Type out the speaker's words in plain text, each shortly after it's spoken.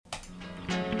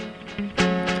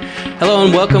Hello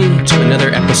and welcome to another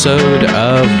episode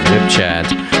of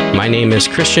WhipChat. My name is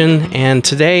Christian, and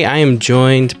today I am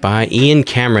joined by Ian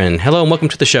Cameron. Hello and welcome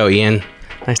to the show, Ian.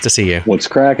 Nice to see you. What's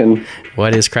cracking?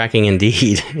 What is cracking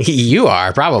indeed? You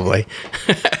are, probably.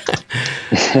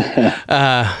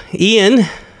 Ian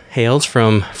hails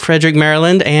from Frederick,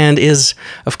 Maryland, and is,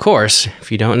 of course,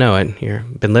 if you don't know it,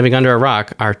 you've been living under a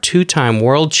rock, our two-time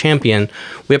world champion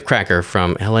whipcracker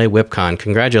from LA Whipcon.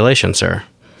 Congratulations, sir.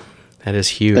 That is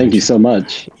huge. Thank you so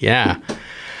much. Yeah.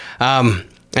 And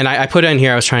I put on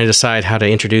here, I was trying to decide how to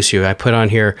introduce you. I put on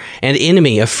here, an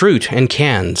enemy of fruit and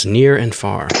cans, near and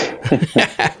far.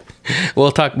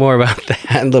 We'll talk more about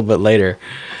that a little bit later.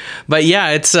 But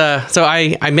yeah, it's so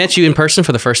I met you in person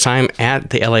for the first time at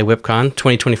the LA Whipcon,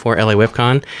 2024 LA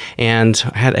Whipcon, and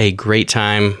I had a great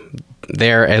time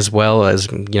there, as well as,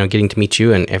 getting to meet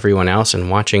you and everyone else and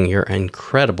watching your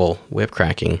incredible whip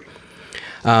cracking.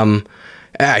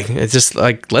 It's just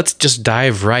like, let's just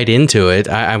dive right into it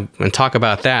and talk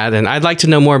about that. And I'd like to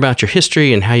know more about your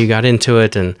history and how you got into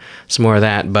it and some more of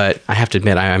that. But I have to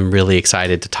admit, I'm really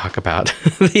excited to talk about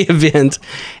the event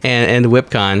and the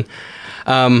WhipCon.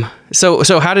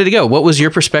 So how did it go? What was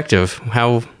your perspective?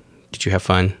 How did you have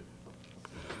fun?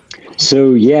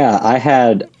 So yeah, I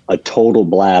had a total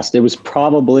blast. It was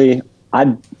probably,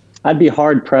 I'd be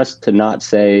hard pressed to not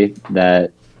say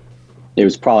that it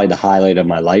was probably the highlight of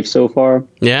my life so far.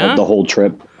 Yeah. Of the whole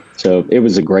trip. So it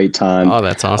was a great time. Oh,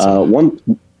 that's awesome.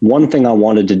 One thing I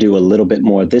wanted to do a little bit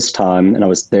more this time, and I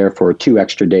was there for 2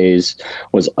 extra days,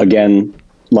 was again,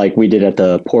 like we did at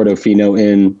the Portofino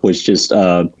Inn, was just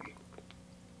a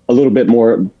little bit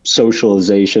more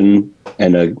socialization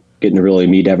and getting to really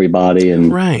meet everybody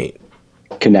and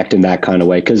connect in that kind of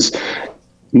way. Because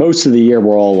most of the year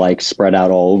we're all like spread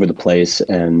out all over the place.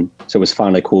 And so it was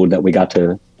finally cool that we got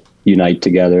to unite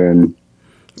together and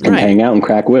hang out and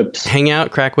crack whips. Hang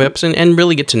out, crack whips, and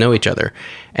really get to know each other.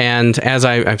 And as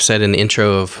I've said in the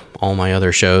intro of all my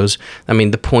other shows, I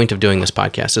mean, the point of doing this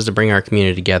podcast is to bring our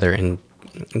community together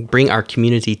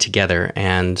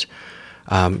and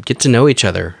get to know each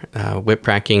other. Whip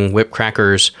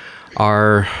crackers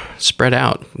are spread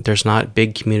out. There's not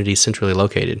big communities centrally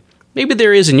located. Maybe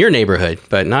there is in your neighborhood,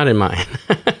 but not in mine.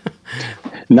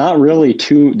 Not really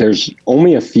there's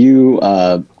only a few,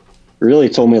 really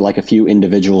it's only like a few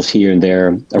individuals here and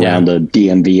there around the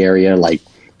DMV area, like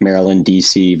Maryland,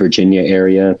 DC, Virginia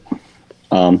area.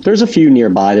 There's a few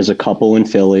nearby. There's a couple in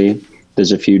Philly.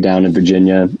 There's a few down in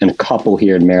Virginia and a couple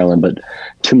here in Maryland, but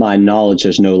to my knowledge,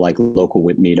 there's no like local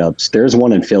whip meetups. There's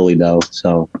one in Philly though.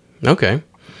 So, okay.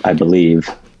 I believe.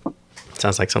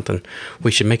 Sounds like something we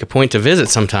should make a point to visit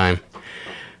sometime.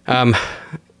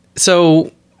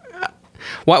 So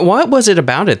what was it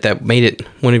about it that made it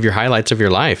one of your highlights of your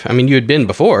life? I mean, you had been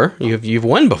before, you've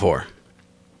won before.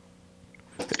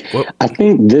 I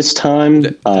think this time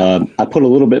I put a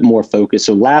little bit more focus.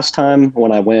 So last time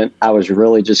when I went, I was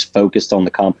really just focused on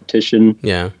the competition.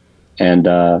 Yeah. And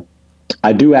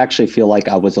I do actually feel like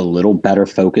I was a little better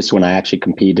focused when I actually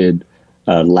competed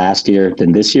last year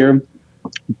than this year.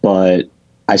 But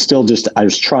I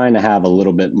was trying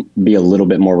to be a little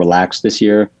bit more relaxed this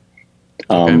year.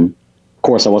 Of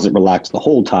course, I wasn't relaxed the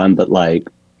whole time, but like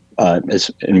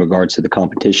as in regards to the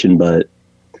competition, but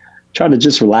try to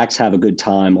just relax, have a good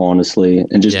time, honestly,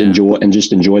 and just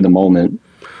enjoy the moment.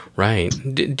 Right.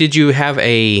 Did you have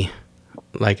a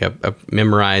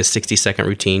memorized 60-second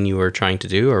routine you were trying to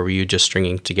do, or were you just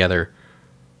stringing together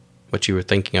what you were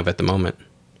thinking of at the moment?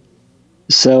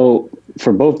 So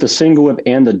for both the single whip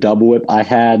and the double whip, I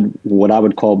had what I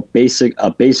would call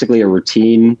basically a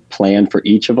routine plan for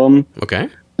each of them. Okay.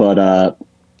 But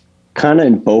kind of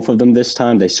in both of them this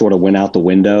time, they sort of went out the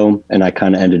window, and I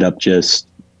kind of ended up just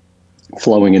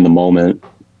flowing in the moment.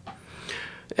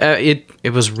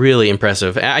 It was really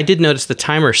impressive. I did notice the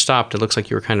timer stopped. It looks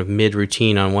like you were kind of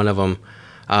mid-routine on one of them.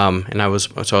 And I was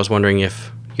wondering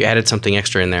if you added something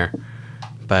extra in there.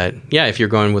 But yeah, if you're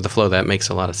going with the flow, that makes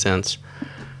a lot of sense.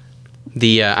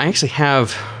 I actually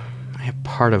have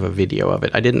part of a video of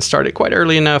it. I didn't start it quite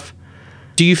early enough.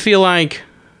 Do you feel like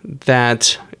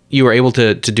that you were able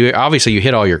to do it? Obviously, you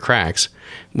hit all your cracks.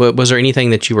 Was there anything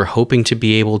that you were hoping to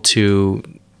be able to,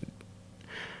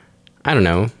 I don't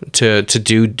know, to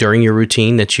do during your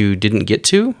routine that you didn't get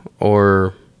to,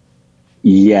 or?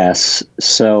 Yes.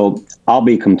 So I'll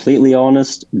be completely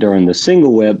honest. During the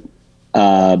single whip,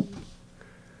 I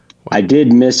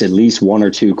did miss at least 1 or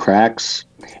 2 cracks.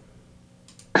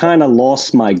 Kind of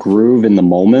lost my groove in the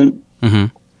moment.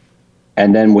 Mm-hmm.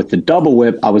 And then with the double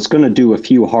whip, I was going to do a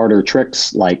few harder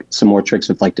tricks, like some more tricks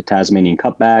with like the Tasmanian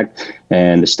cutback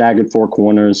and the staggered four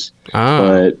corners.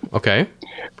 Okay.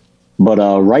 But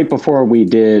right before we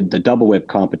did the double whip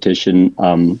competition,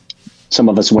 some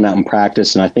of us went out and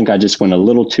practiced, and I think I just went a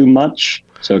little too much,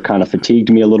 so it kind of fatigued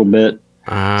me a little bit.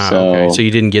 Okay. So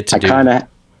you didn't get to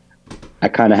I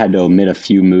kind of had to omit a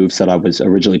few moves that I was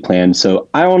originally planned. So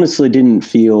I honestly didn't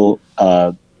feel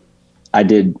I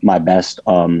did my best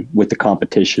with the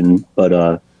competition,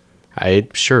 but I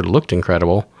sure looked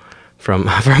incredible from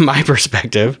my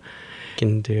perspective.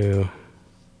 Can do.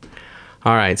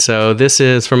 All right. So this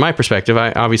is from my perspective.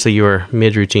 Obviously you were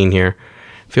mid routine here.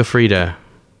 Feel free to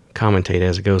commentate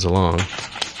as it goes along.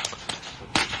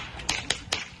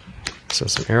 So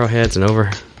some arrowheads and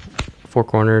over 4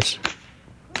 corners.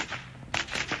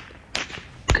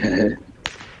 okay.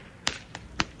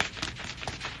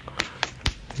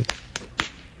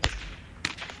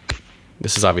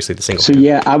 This is obviously the single. So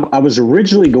yeah, I was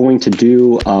originally going to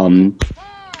do.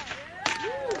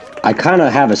 I kind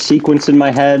of have a sequence in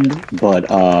my head, but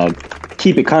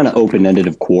keep it kind of open-ended,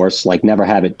 of course. Like never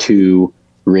have it too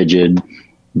rigid.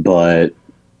 But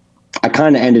I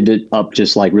kind of ended it up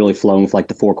just like really flowing with like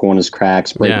the 4 corners,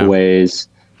 cracks, breakaways,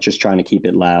 just trying to keep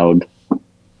it loud.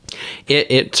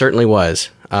 It certainly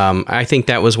was. I think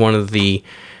that was one of the.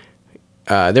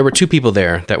 There were 2 people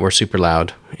there that were super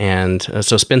loud, and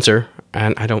so Spencer,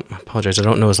 and I don't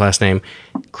know his last name.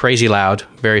 Crazy loud,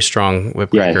 very strong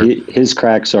whip cracker. Yeah, his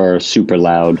cracks are super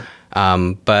loud.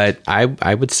 But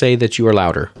I would say that you are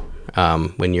louder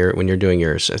when you're doing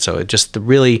yours. So it just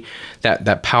really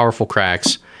that powerful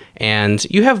cracks, and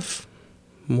you have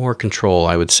more control,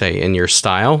 I would say, in your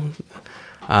style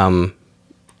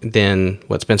than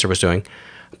what Spencer was doing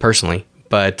personally.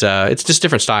 But it's just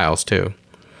different styles too.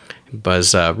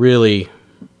 But really,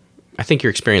 I think your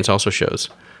experience also shows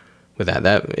with that.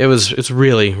 It's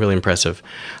really, really impressive.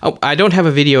 Oh, I don't have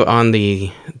a video on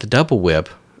the double whip.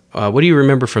 What do you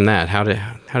remember from that? How did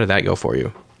that go for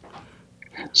you?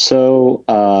 So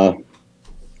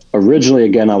originally,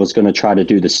 again, I was going to try to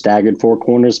do the staggered 4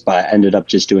 corners, but I ended up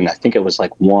just doing, I think it was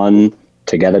like 1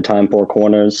 together time 4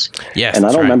 corners. Yes, and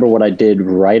I don't remember what I did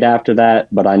right after that,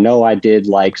 but I know I did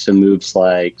like some moves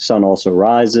like Sun Also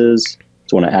Rises.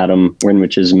 It's one of Adam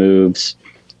Winrich's moves.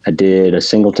 I did a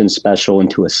Singleton special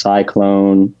into a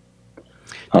Cyclone.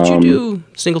 Did you do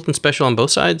Singleton special on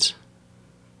both sides?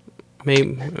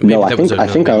 Maybe no, I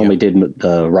think I only did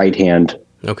the right hand.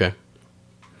 Okay.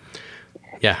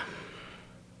 Yeah.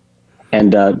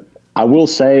 And I will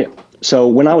say, so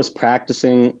when I was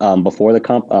practicing before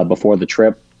the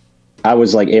trip, I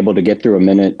was like able to get through a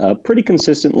minute pretty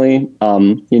consistently.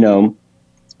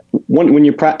 When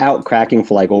you're out cracking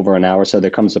for like over an hour, so there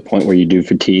comes a point where you do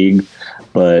fatigue.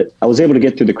 But I was able to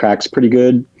get through the cracks pretty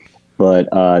good. But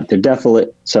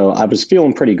so I was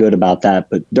feeling pretty good about that.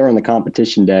 But during the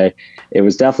competition day, it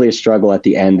was definitely a struggle at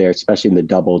the end there, especially in the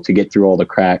double, to get through all the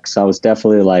cracks. I was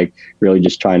definitely like really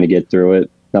just trying to get through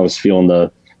it. I was feeling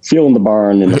the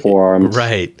burn in the forearms.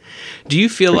 Right. Do you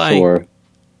feel like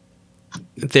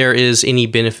there is any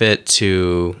benefit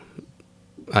to,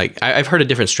 like, I've heard of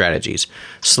different strategies.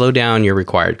 Slow down your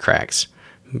required cracks.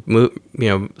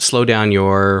 Slow down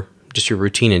your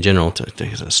routine in general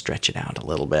to stretch it out a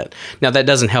little bit. Now that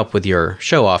doesn't help with your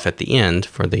show off at the end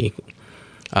for the,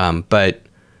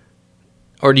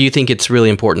 or do you think it's really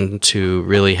important to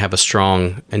really have a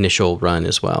strong initial run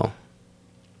as well?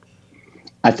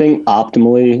 I think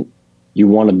optimally you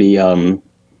want to be,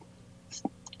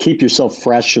 keep yourself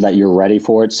fresh so that you're ready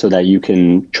for it, so that you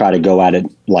can try to go at it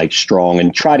like strong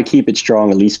and try to keep it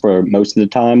strong, at least for most of the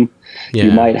time. Yeah.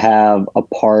 You might have a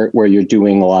part where you're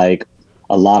doing like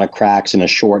a lot of cracks in a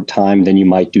short time. Then you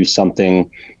might do something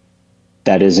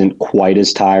that isn't quite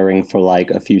as tiring for like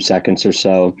a few seconds or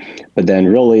so. But then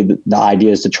really the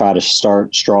idea is to try to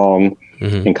start strong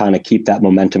and kind of keep that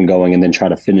momentum going and then try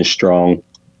to finish strong.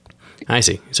 I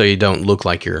see. So you don't look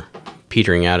like you're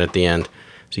petering out at the end.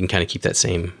 So you can kind of keep that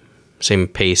same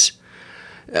pace.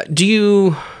 How do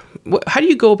you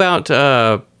go about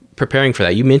preparing for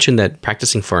that? You mentioned that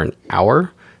practicing for an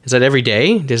hour. Is that every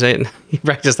day? You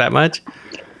practice that much?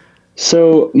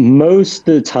 So most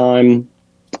of the time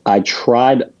I'd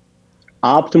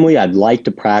like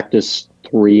to practice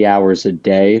 3 hours a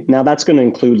day. Now that's going to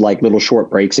include like little short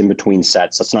breaks in between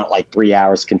sets. That's not like 3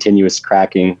 hours continuous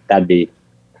cracking. That'd be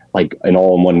like an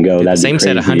all in one go. That'd be crazy. Same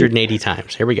set 180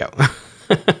 times. Here we go.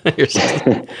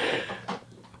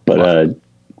 But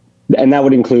and that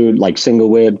would include like single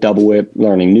whip, double whip,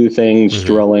 learning new things,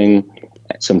 drilling,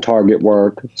 some target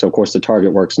work. So of course the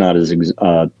target work's not as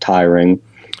tiring.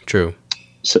 True.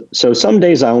 So some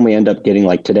days I only end up getting,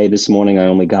 like this morning I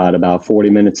only got about 40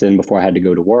 minutes in before I had to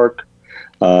go to work.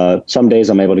 Some days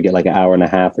I'm able to get like an hour and a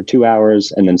half or 2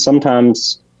 hours, and then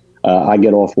sometimes I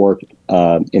get off work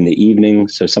in the evening.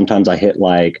 So sometimes I hit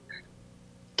like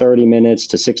 30 minutes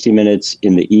to 60 minutes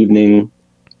in the evening,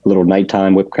 a little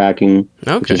nighttime whip cracking,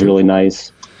 which is really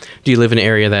nice. Do you live in an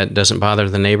area that doesn't bother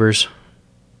the neighbors?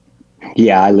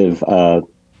 Yeah, I live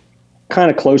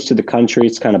kind of close to the country.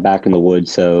 It's kind of back in the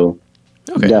woods, so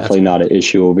definitely not an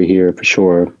issue over here for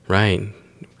sure. Right.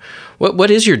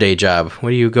 What is your day job? What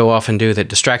do you go off and do that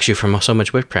distracts you from so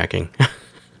much whip cracking?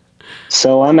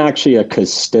 So I'm actually a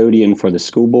custodian for the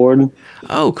school board.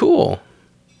 Oh, cool.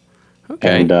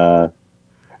 Okay. And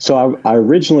so I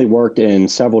originally worked in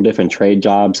several different trade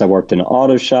jobs. I worked in an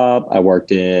auto shop. I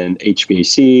worked in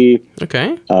HVAC.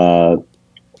 Okay.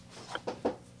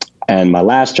 And my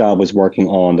last job was working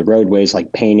on the roadways,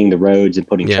 like painting the roads and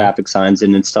putting traffic signs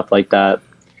in and stuff like that.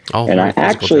 And I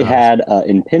actually had an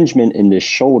impingement in this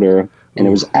shoulder, and it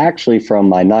was actually from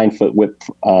my 9-foot whip,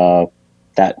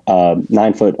 that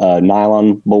 9-foot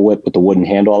nylon bull whip with the wooden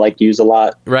handle I like to use a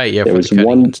lot. Right, yeah, there was cutting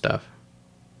and stuff.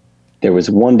 There was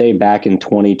one day back in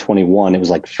 2021, it was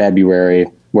like February,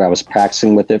 where I was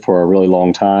practicing with it for a really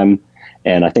long time,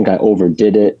 and I think I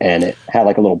overdid it, and it had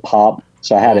like a little pop.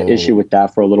 So I had an issue with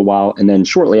that for a little while. And then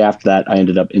shortly after that, I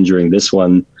ended up injuring this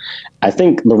one. I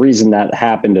think the reason that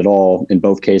happened at all in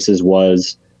both cases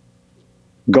was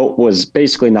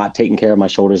basically not taking care of my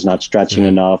shoulders, not stretching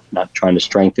enough, not trying to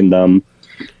strengthen them.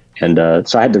 And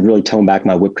so I had to really tone back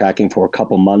my whip cracking for a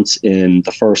couple months in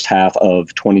the first half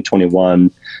of 2021.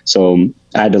 So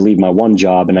I had to leave my one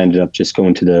job, and I ended up just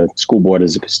going to the school board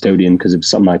as a custodian because it was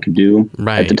something I could do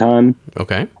at the time.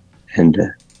 Okay. And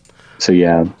so,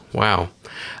 yeah. Wow.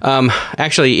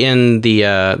 Actually, in the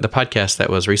podcast that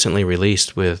was recently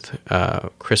released with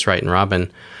Chris Wright and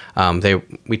Robin,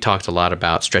 we talked a lot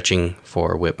about stretching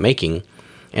for whip making.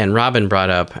 And Robin brought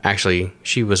up, actually,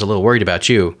 she was a little worried about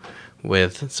you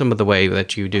with some of the way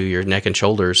that you do your neck and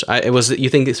shoulders. You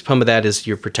think some of that is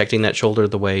you're protecting that shoulder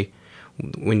the way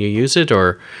when you use it?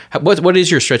 Or what is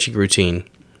your stretching routine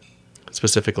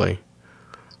specifically?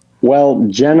 Well,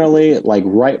 generally,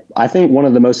 I think one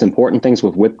of the most important things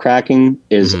with whip cracking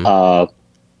is to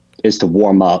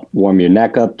warm your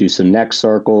neck up, do some neck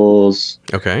circles,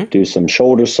 do some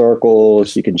shoulder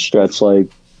circles. You can stretch like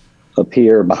up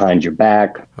here behind your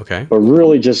back, but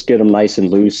really just get them nice and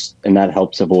loose, and that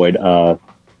helps avoid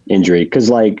injury.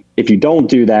 Because like if you don't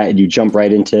do that and you jump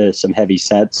right into some heavy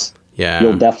sets,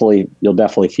 you'll definitely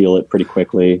feel it pretty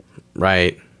quickly.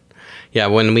 Right. Yeah,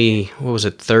 what was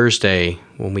it, Thursday,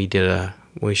 when we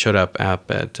showed up at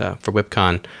for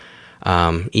Whipcon,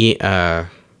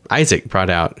 Isaac brought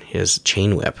out his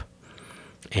chain whip,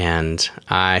 and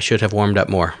I should have warmed up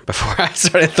more before I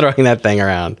started throwing that thing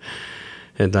around.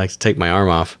 I'd like to take my arm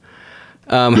off.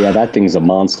 Yeah, that thing's a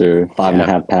monster,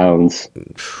 5.5 pounds.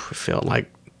 I feel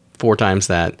like 4 times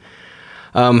that.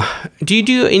 Do you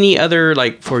do any other,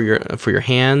 like for your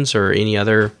hands or any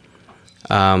other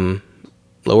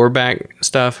lower back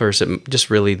stuff, or is it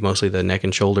just really mostly the neck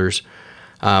and shoulders?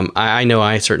 I know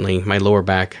my lower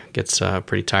back gets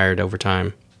pretty tired over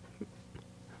time.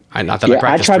 Not that I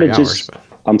practice 3 hours. But.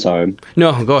 I'm sorry.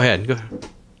 No, go ahead.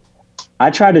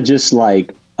 I try to just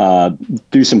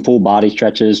do some full body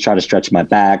stretches, try to stretch my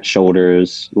back,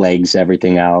 shoulders, legs,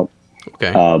 everything out.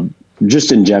 Okay.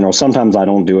 Just in general. Sometimes I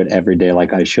don't do it every day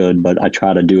like I should, but I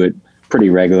try to do it pretty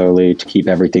regularly to keep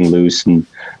everything loose and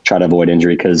try to avoid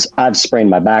injury, because I've sprained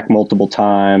my back multiple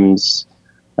times.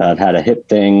 I've had a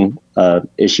hip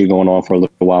issue going on for a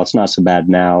little while. It's not so bad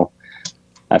now.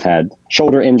 I've had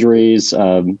shoulder injuries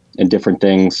and different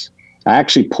things. I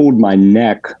actually pulled my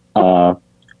neck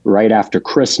right after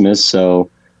Christmas, so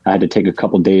I had to take a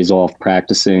couple days off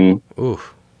practicing. Ooh.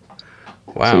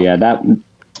 Wow. So yeah,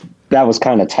 that was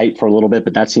kind of tight for a little bit,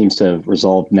 but that seems to have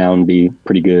resolved now and be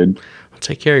pretty good.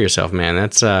 Take care of yourself, man.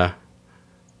 That's you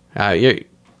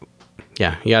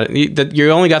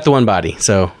only got the one body,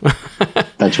 so.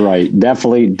 That's right,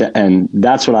 definitely, and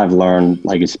that's what I've learned.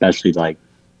 Like, especially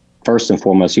first and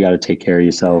foremost, you got to take care of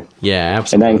yourself. Yeah,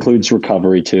 absolutely, and that includes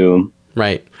recovery too.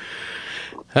 Right.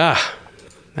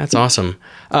 That's awesome.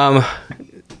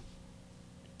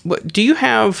 What do you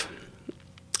have?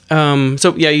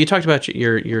 So yeah, you talked about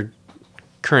your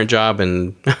current job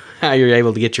and how you're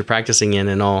able to get your practicing in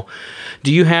and all.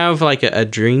 Do you have like a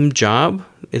dream job?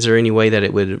 Is there any way that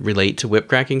it would relate to whip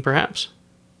cracking perhaps?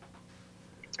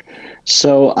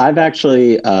 So I've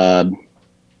actually,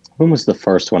 when was the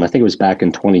first one? I think it was back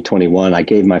in 2021. I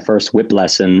gave my first whip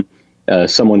lesson.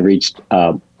 Someone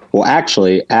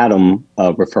actually Adam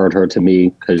referred her to me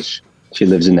because she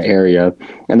lives in the area.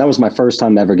 And that was my first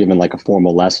time ever given like a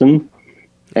formal lesson.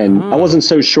 And I wasn't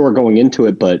so sure going into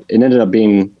it, but it ended up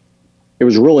it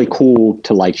was really cool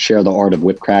to share the art of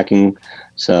whip cracking.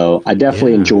 So I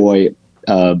definitely enjoy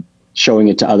showing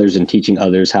it to others and teaching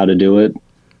others how to do it.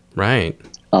 Right.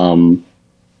 So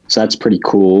that's pretty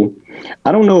cool.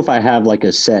 I don't know if I have like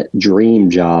a set dream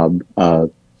job.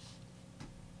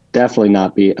 Definitely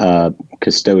not be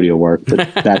custodial work, but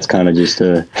that's kind of just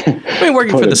I mean,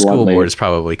 working for the school board is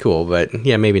probably cool, but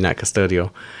yeah, maybe not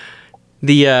custodial.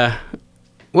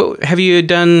 Have you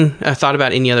thought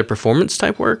about any other performance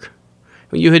type work?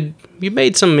 You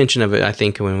made some mention of it, I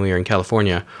think, when we were in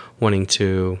California, wanting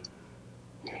to.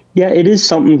 Yeah, it is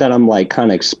something that I'm like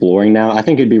kind of exploring now. I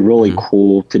think it'd be really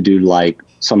cool to do like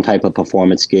some type of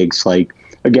performance gigs. Like,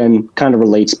 again, kind of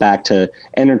relates back to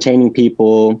entertaining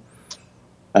people.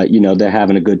 They're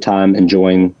having a good time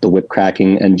enjoying the whip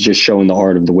cracking and just showing the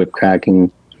art of the whip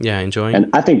cracking. Yeah, enjoying. And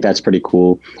I think that's pretty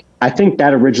cool. I think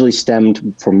that originally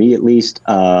stemmed, for me at least,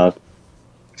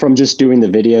 from just doing the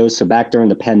videos. So back during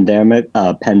the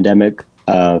pandemic,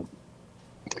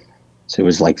 so it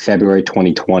was like February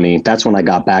 2020. That's when I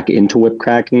got back into whip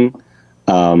cracking.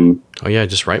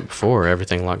 Just right before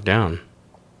everything locked down.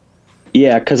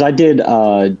 Yeah, because I did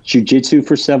jiu-jitsu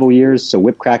for several years. So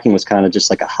whip cracking was kind of just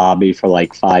like a hobby for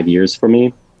like 5 years for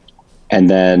me. And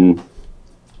then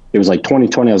it was like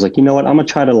 2020. I was like, you know what? I'm going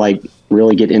to try to like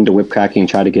really get into whip cracking and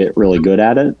try to get really good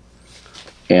at it.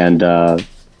 And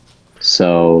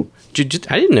so... I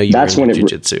didn't know you were into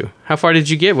jiu-jitsu. How far did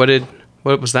you get?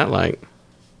 What was that like?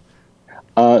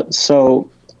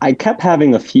 So I kept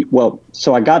having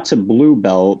so I got to blue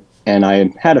belt and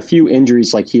I had a few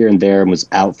injuries like here and there and was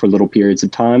out for little periods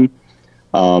of time.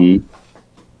 But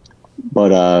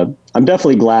I'm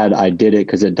definitely glad I did it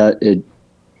because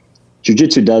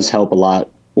jiu-jitsu does help a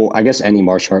lot. Well, I guess any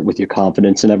martial art with your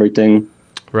confidence and everything,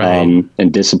 right?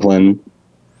 And discipline.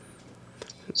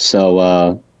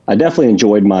 So I definitely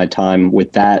enjoyed my time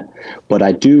with that, but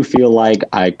I do feel like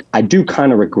I do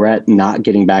kind of regret not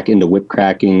getting back into whip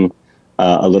cracking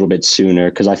a little bit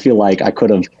sooner, because I feel like I could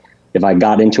have, if I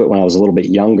got into it when I was a little bit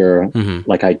younger,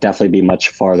 like I'd definitely be much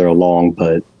farther along.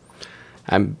 But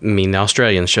I mean, the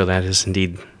Australians show that is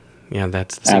indeed,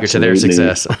 that's the secret to their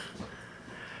success.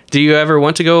 Do you ever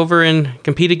want to go over and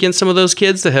compete against some of those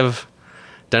kids that have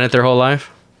done it their whole life?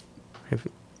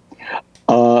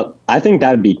 I think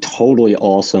that'd be totally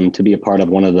awesome to be a part of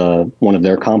one of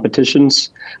their competitions.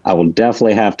 I will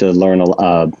definitely have to learn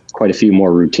quite a few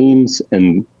more routines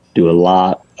and do a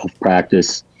lot of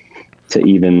practice to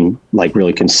even like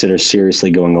really consider seriously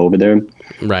going over there.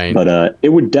 Right. But it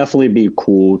would definitely be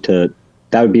cool that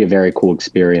would be a very cool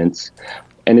experience.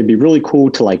 And it'd be really cool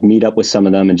to like meet up with some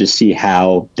of them and just see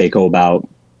how they go about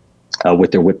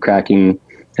with their whip cracking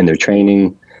and their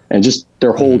training and just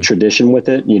their whole tradition with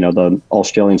it. The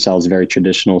Australian style is very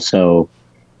traditional. So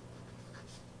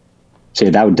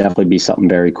that would definitely be something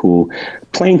very cool.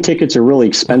 Plane tickets are really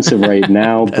expensive right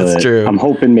now, but true. I'm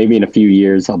hoping maybe in a few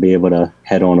years I'll be able to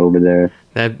head on over there.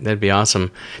 That'd be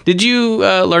awesome. Did you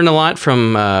learn a lot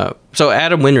from... so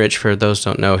Adam Winrich, for those who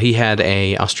don't know, he had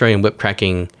a Australian whip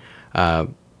cracking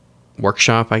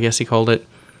workshop, I guess he called it.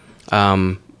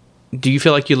 Do you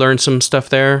feel like you learned some stuff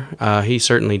there? He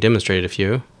certainly demonstrated a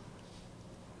few.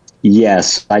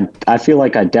 Yes, I feel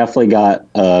like I definitely got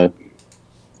a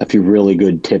few really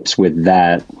good tips with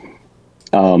that.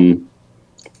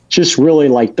 Just really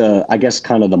like I guess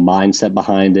kind of the mindset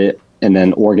behind it, and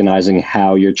then organizing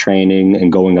how you're training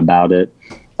and going about it,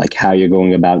 like how you're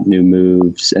going about new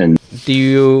moves. And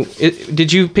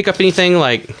did you pick up anything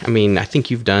like, I mean, I think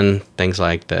you've done things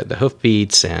like the hoof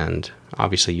beats, and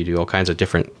obviously you do all kinds of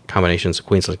different combinations of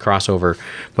Queensland crossover,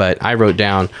 but I wrote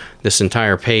down this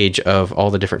entire page of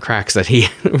all the different cracks that he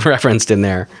referenced in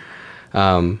there.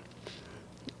 Lots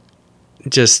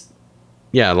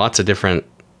of different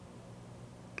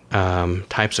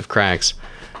types of cracks.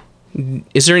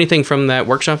 Is there anything from that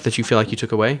workshop that you feel like you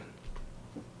took away?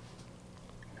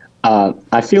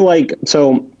 I feel like,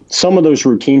 so some of those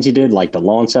routines he did, like the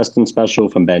Launceston special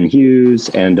from Ben Hughes,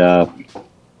 and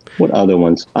what other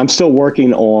ones? I'm still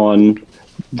working on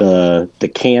the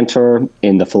canter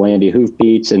and the Philandia hoof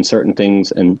beats and certain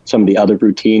things and some of the other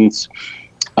routines.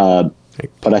 But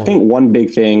I think one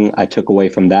big thing I took away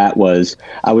from that was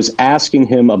I was asking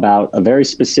him about a very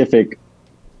specific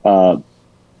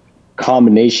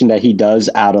combination that he does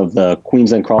out of the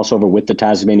Queensland crossover with the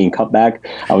Tasmanian cutback.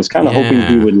 I was kind of hoping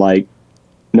he would like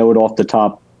know it off the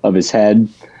top of his head,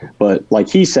 but like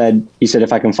he said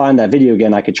if I can find that video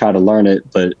again, I could try to learn it,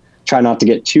 but try not to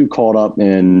get too caught up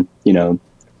in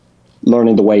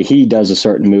learning the way he does a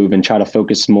certain move, and try to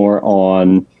focus more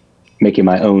on making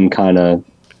my own kind of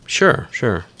sure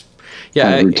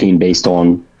routine based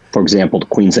on, for example, the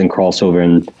Queensland crossover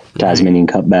and Tasmanian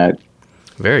cutback.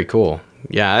 Very cool.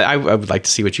 Yeah, I would like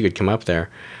to see what you could come up there.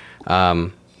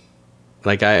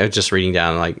 Like I was just reading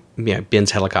down, like, yeah,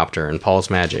 Ben's Helicopter and Paul's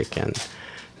Magic and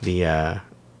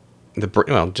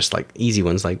just like easy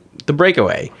ones like the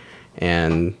Breakaway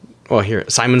and here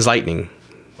Simon's Lightning,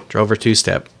 Drover Two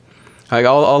Step. Like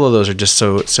all of those are just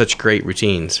such great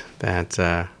routines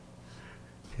that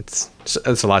it's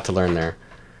a lot to learn there.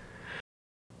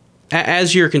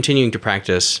 As you're continuing to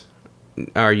practice,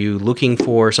 are you looking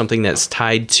for something that's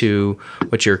tied to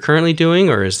what you're currently doing,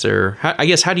 or is there, I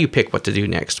guess, how do you pick what to do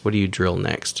next? What do you drill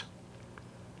next?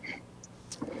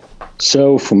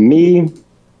 So for me,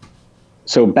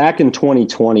 back in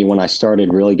 2020, when I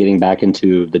started really getting back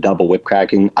into the double whip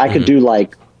cracking, I could do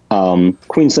like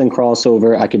Queensland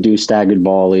crossover. I could do staggered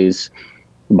volleys,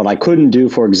 but I couldn't do,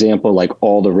 for example, like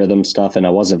all the rhythm stuff, and I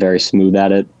wasn't very smooth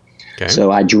at it. Okay.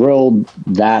 So I drilled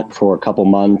that for a couple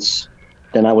months.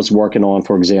 Then I was working on,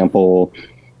 for example,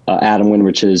 Adam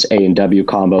Winrich's A and W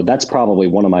combo. That's probably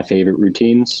one of my favorite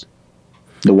routines.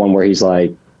 The one where he's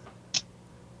like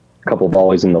a couple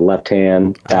volleys in the left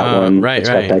hand. That one. Right, it's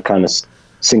got that kind of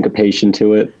syncopation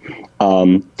to it.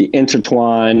 The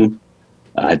intertwine,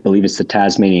 I believe it's the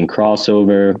Tasmanian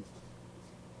crossover,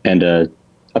 and a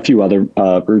few other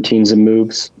routines and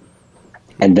moves.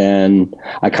 And then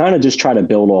I kind of just try to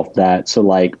build off that. So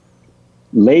like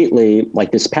lately,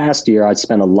 like this past year, I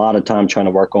spent a lot of time trying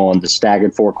to work on the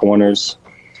staggered four corners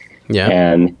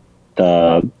and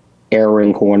the air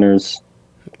ring corners.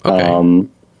 Okay.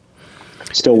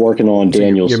 Still working on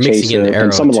Daniel's chaser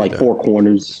and some of the four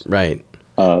corners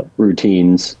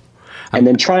routines. And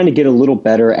then trying to get a little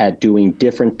better at doing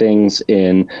different things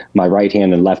in my right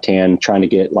hand and left hand, trying to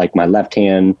get like my left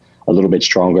hand a little bit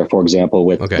stronger, for example,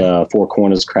 with the four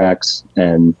corners cracks.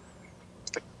 And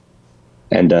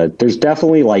there's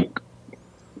definitely, like,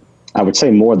 I would say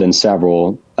more than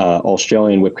several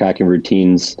Australian whip cracking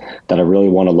routines that I really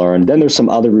want to learn. Then there's some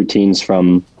other routines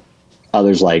from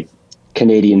others, like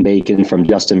Canadian Bacon from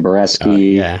Justin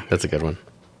Bareski. Yeah, that's a good one.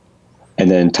 And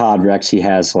then Todd Rex, he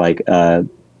has like,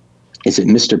 is it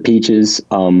Mr. Peaches?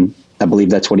 I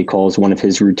believe that's what he calls one of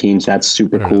his routines. That's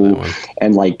super cool.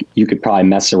 And like, you could probably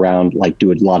mess around, like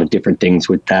do a lot of different things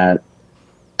with that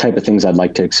type of things. I'd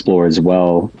like to explore as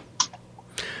well.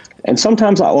 And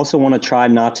sometimes I also want to try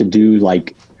not to do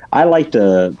like, I like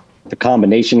the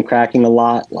combination cracking a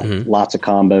lot, like lots of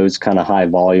combos, kind of high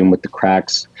volume with the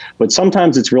cracks. But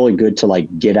sometimes it's really good to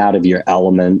like get out of your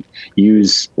element,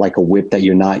 use like a whip that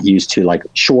you're not used to, like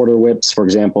shorter whips. For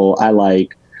example, I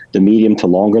like the medium to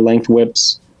longer length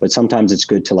whips, but sometimes it's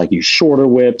good to like use shorter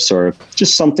whips or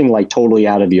just something like totally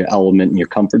out of your element and your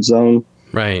comfort zone.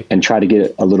 Right. And try to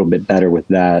get a little bit better with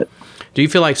that. Do you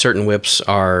feel like certain whips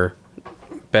are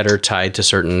better tied to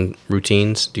certain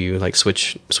routines? Do you like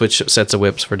switch sets of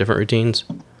whips for different routines?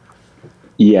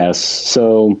 Yes.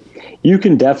 So you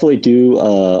can definitely do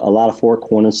a lot of four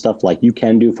corner stuff. Like you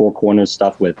can do four corner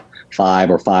stuff with 5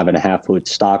 or 5.5 foot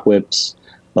stock whips,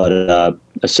 but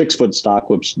a 6 foot stock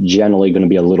whip's generally going to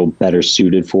be a little better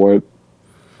suited for it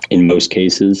in most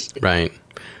cases. Right.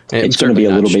 And it's going to be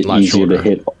a little bit easier to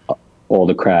hit all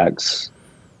the cracks.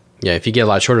 Yeah. If you get a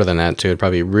lot shorter than that too, it'd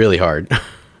probably be really hard.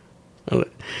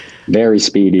 Very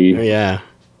speedy. Yeah.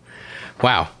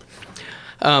 Wow.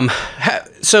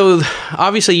 So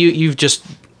obviously you've just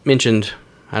mentioned,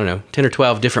 I don't know, 10 or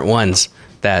 12 different ones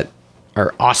that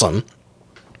are awesome.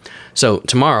 So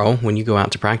tomorrow when you go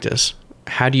out to practice,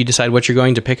 how do you decide what you're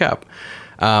going to pick up?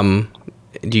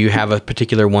 Do you have a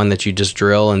particular one that you just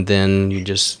drill and then you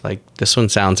just like, this one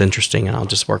sounds interesting and I'll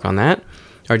just work on that?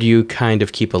 Or do you kind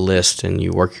of keep a list and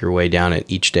you work your way down it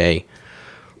each day?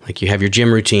 Like you have your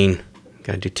gym routine,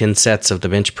 got to do 10 sets of the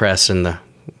bench press and the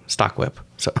stock whip.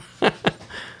 So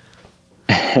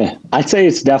I'd say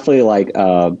it's definitely like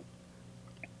a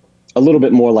little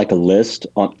bit more like a list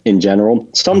in general.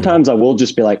 Sometimes I will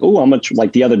just be like, oh,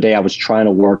 like the other day I was trying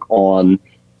to work on,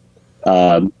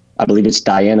 I believe it's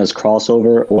Diana's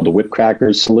crossover or the Whip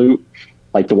Crackers salute,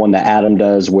 like the one that Adam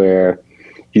does where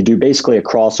you do basically a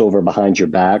crossover behind your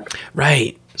back.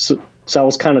 Right. So I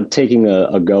was kind of taking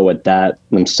a go at that,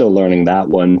 and I'm still learning that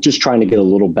one, just trying to get a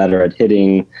little better at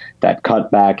hitting that cut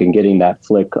back and getting that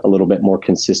flick a little bit more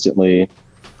consistently.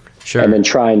 Sure. And then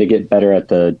trying to get better at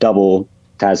the double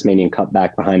Tasmanian cut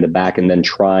back behind the back, and then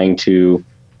trying to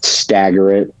stagger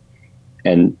it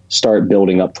and start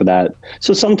building up for that.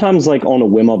 So sometimes like on a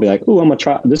whim, I'll be like, oh, I'm going to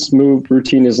try this move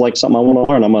routine is like something I want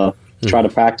to learn. I'm going to try to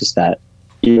practice that,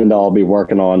 even though I'll be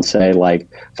working on, say, like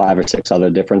 5 or 6 other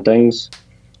different things.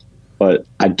 But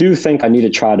I do think I need to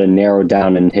try to narrow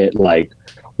down and hit like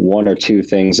 1 or 2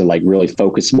 things and like really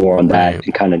focus more on that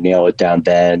and kind of nail it down,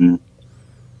 then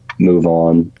move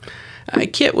on.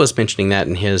 Kit was mentioning that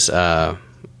in his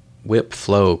whip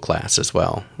flow class as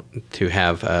well. to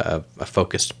have a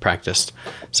focused practice,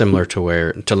 similar to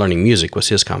learning music was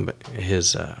his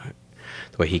the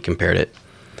way he compared it,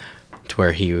 to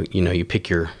where you pick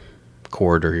your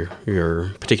chord or your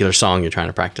particular song you're trying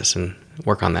to practice and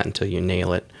work on that until you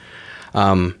nail it.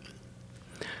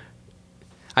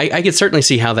 I could certainly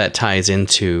see how that ties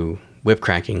into whip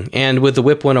cracking. And with the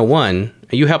Whip 101,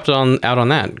 you helped out on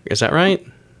that. Is that right?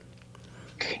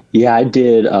 Yeah, I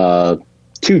did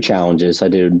 2 challenges. I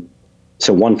did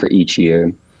one for each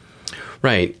year.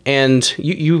 Right. And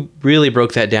you really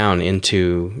broke that down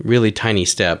into really tiny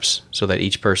steps so that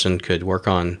each person could work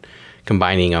on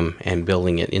combining them and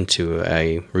building it into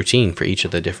a routine for each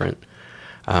of the different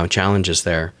challenges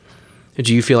there.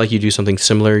 Do you feel like you do something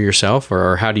similar yourself,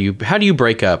 or how do you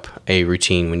break up a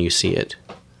routine when you see it?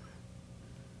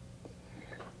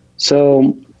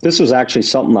 So this was actually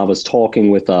something I was talking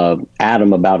with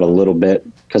Adam about a little bit,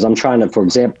 because I'm trying to, for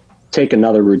example, take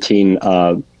another routine,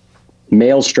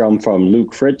 Maelstrom from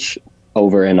Luke Fritsch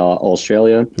over in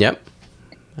Australia. Yep.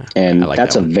 And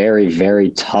that's a very,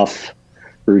 very tough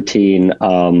routine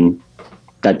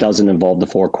that doesn't involve the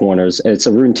 4 corners. It's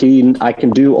a routine. I can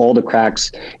do all the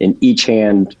cracks in each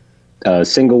hand,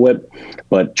 single whip,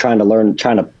 but trying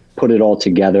to put it all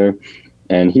together.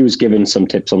 And he was giving some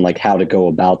tips on like how to go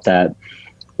about that.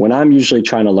 When I'm usually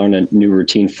trying to learn a new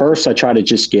routine, first I try to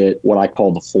just get what I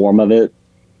call the form of it.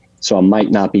 So I might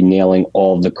not be nailing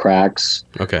all of the cracks,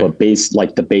 okay, but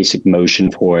the basic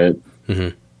motion for it.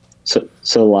 Mm-hmm.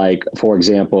 So like, for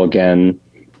example, again,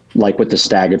 like with the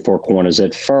staggered 4 corners,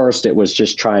 at first it was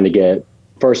just trying to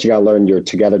first you got to learn your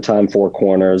together time 4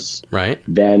 corners, right?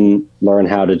 Then learn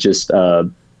how to just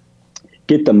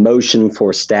get the motion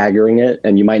for staggering it.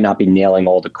 And you might not be nailing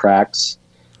all the cracks,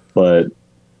 but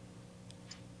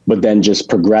then just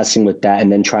progressing with that,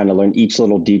 and then trying to learn each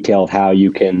little detail of how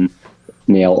you can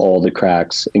nail all the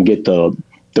cracks and get the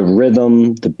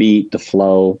rhythm, the beat, the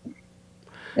flow,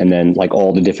 and then like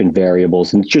all the different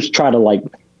variables, and just try to like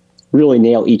really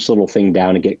nail each little thing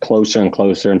down and get closer and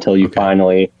closer until you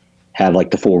finally have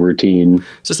like the full routine.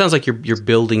 So it sounds like you're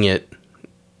building it.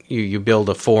 You build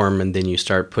a form and then you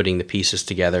start putting the pieces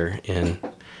together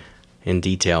in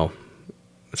detail.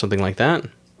 Something like that?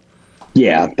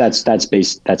 Yeah, that's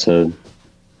a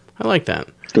I like that.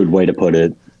 Good way to put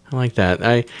it. I like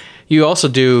that. You also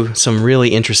do some really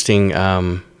interesting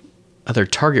other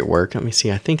target work. Let me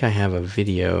see. I think I have a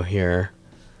video here.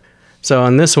 So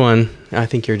on this one, I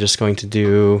think you're just going to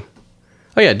do...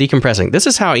 Oh yeah, decompressing. This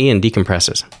is how Ian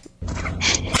decompresses.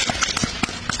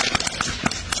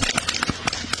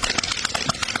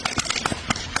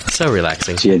 So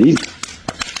relaxing.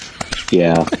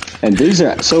 Yeah. And these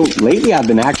are... So lately I've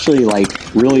been actually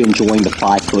like really enjoying the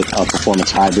 5-foot performance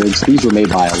hybrids. These were made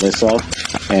by Alyssa,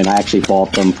 and I actually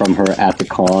bought them from her at the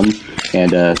con,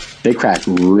 and they crack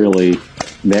really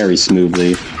very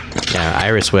smoothly. Yeah,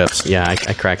 Iris whips. Yeah,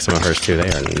 I cracked some of hers too. They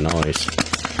are nice.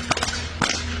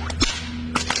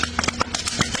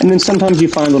 And then sometimes you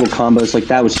find little combos, like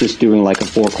that was just doing like a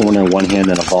 4 corner in one hand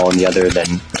and a ball in the other,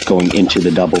 then going into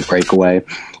the double breakaway.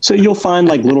 So you'll find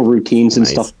like little routines and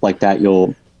stuff like that.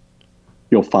 You'll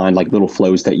find like little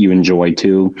flows that you enjoy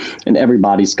too. And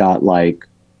everybody's got like,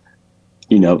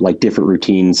 like different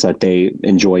routines that they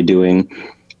enjoy doing.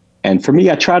 And for me,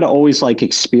 I try to always like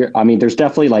experience. I mean, there's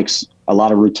definitely like a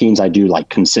lot of routines I do like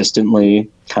consistently,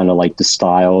 kind of like the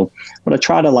style, but I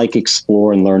try to like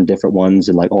explore and learn different ones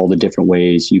and like all the different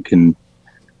ways you can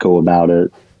go about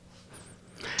it.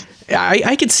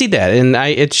 I could see that, and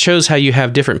it shows how you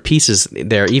have different pieces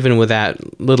there, even with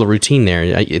that little routine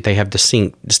there. They have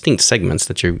distinct segments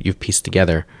that you've pieced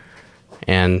together,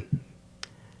 and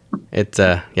it's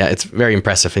very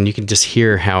impressive, and you can just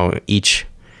hear how each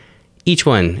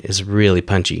one is really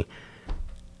punchy.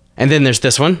 And then there's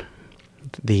this one,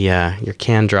 your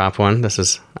can drop one.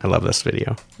 I love this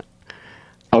video.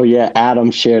 Oh yeah,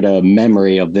 Adam shared a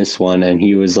memory of this one, and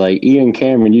he was like, "Ian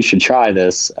Cameron, you should try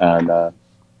this." And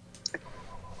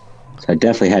so I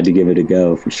definitely had to give it a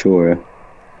go for sure.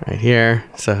 Right here.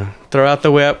 So throw out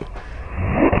the whip,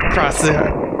 cross it.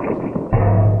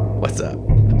 What's up?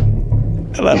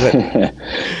 I love it.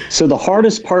 So the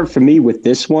hardest part for me with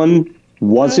this one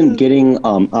wasn't getting,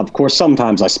 of course,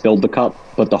 sometimes I spilled the cup,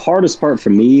 but the hardest part for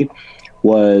me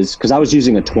was because I was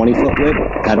using a 20-foot whip.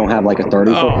 I don't have like a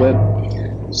 30-foot whip.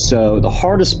 So the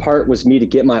hardest part was me to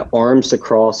get my arms to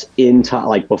cross into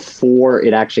like before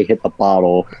it actually hit the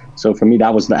bottle. So for me,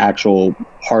 that was the actual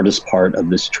hardest part of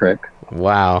this trick.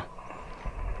 Wow.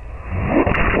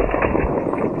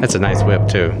 That's a nice whip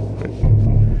too.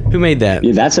 Who made that?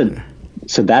 Yeah, that's a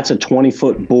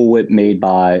 20-foot bull whip made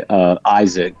by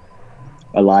Isaac.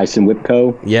 Elias and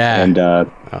Whipco. Yeah. And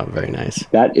oh, very nice.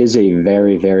 that is a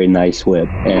very, very nice whip.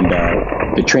 And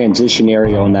the transition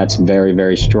area on that's very,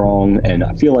 very strong. And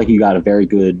I feel like you got a very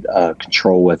good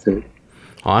control with it.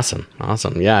 Awesome.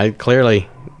 Yeah, clearly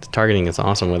the targeting is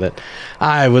awesome with it.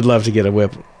 I would love to get a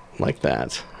whip like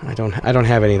that. I don't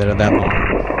have any that are that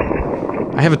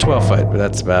long. I have a 12 foot, but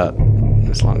that's about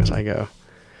as long as I go.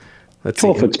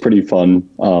 12 foot's pretty fun.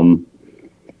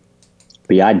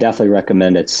 But yeah, I definitely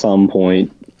recommend at some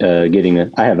point getting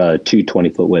I have a 2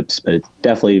 20-foot whips, but it's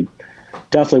definitely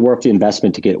worth the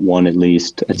investment to get one at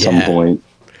least at some point.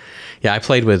 Yeah, I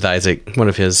played with Isaac, one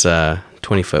of his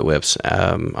 20-foot whips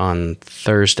on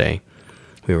Thursday.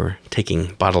 We were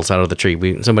taking bottles out of the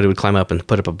tree. Somebody would climb up and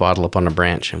put up a bottle up on a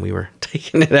branch, and we were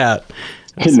taking it out.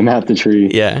 Hitting them out the tree.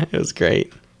 Yeah, it was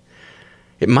great.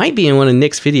 It might be in one of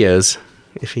Nick's videos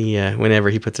if he, whenever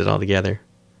he puts it all together.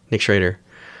 Nick Schrader.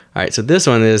 All right, so this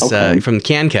one is from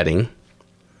can cutting.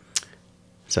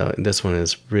 So this one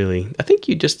is really, I think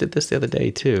you just did this the other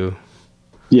day too.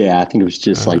 Yeah, I think it was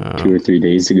just like 2 or 3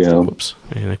 days ago. Whoops.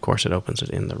 And of course it opens it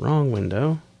in the wrong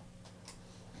window.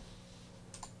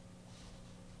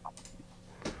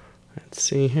 Let's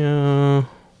see how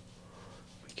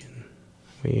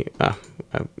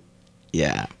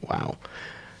yeah, wow.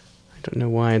 I don't know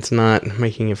why it's not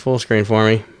making it full screen for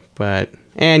me,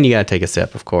 and you gotta take a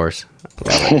sip, of course.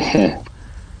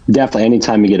 Definitely,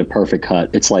 anytime you get a perfect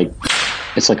cut, it's like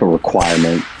a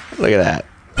requirement. Look at that.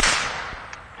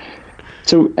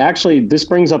 So actually, this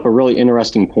brings up a really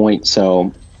interesting point.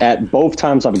 So at both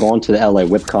times I've gone to the LA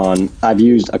Whipcon, I've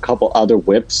used a couple other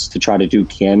whips to try to do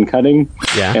can cutting.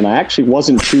 Yeah. And I actually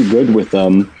wasn't too good with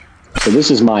them. So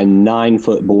this is my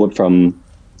 9-foot bullet from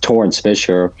Torrance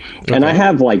Fisher. Okay. And I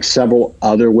have like several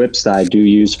other whips that I do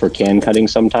use for can cutting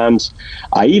sometimes.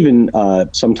 I even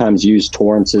sometimes use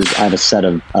Torrance's. I have a set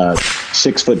of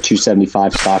 6-foot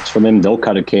 275 stocks from him. They'll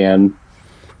cut a can.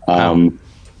 And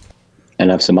I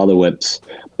have some other whips.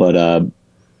 But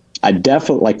I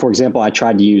definitely, like, for example, I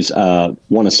tried to use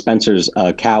one of Spencer's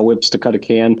cow whips to cut a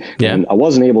can. Yeah. And I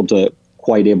wasn't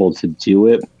quite able to do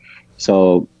it.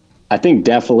 So I think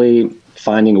definitely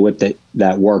finding a whip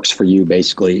that works for you,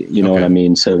 basically, you know what I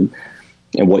mean? So,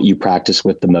 and what you practice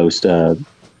with the most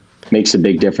makes a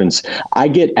big difference. I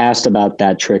get asked about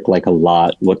that trick like a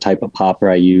lot, what type of popper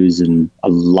I use, and a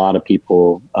lot of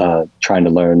people trying to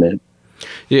learn it.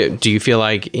 Yeah, do you feel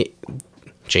like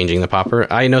changing the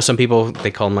popper? I know some people,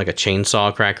 they call them like a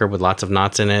chainsaw cracker with lots of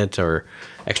knots in it, or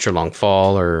extra long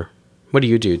fall, or what do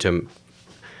you do to...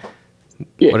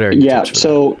 Yeah,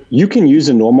 so you can use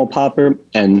a normal popper,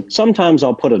 and sometimes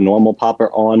I'll put a normal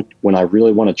popper on when I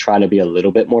really want to try to be a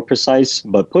little bit more precise,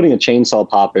 but putting a chainsaw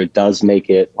popper does make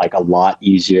it like a lot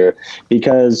easier,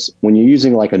 because when you're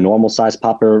using like a normal size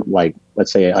popper, like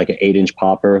let's say like an 8-inch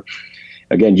popper,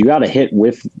 again, you got to hit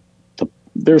with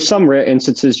there's some rare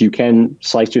instances you can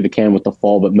slice through the can with the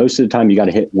fall, but most of the time you got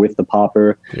to hit with the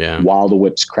popper while the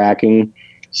whip's cracking.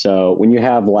 So when you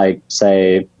have like,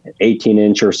 say,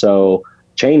 18-inch or so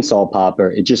chainsaw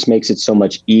popper, it just makes it so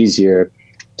much easier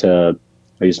to,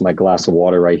 I use my glass of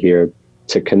water right here,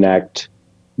 to connect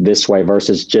this way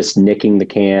versus just nicking the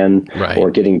can or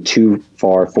getting too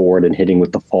far forward and hitting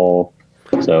with the fall.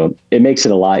 So it makes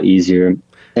it a lot easier.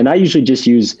 And I usually just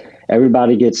use,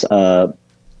 everybody gets,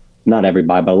 not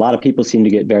everybody, but a lot of people seem to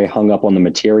get very hung up on the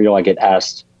material. I get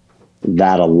asked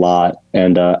that a lot.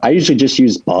 And I usually just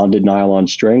use bonded nylon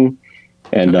string.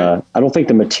 And I don't think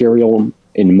the material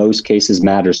in most cases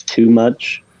matters too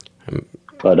much,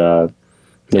 but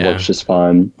it works just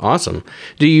fine. Awesome.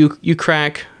 Do you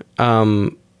crack?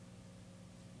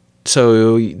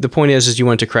 So the point is you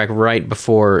want it to crack right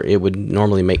before it would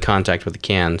normally make contact with the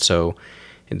can, so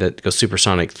that goes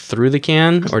supersonic through the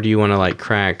can, or do you want to like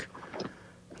crack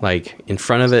like in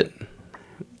front of it?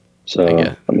 So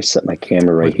let me set my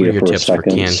camera right here for a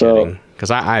second. So, because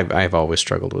I've always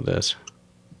struggled with this.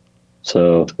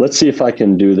 So let's see if I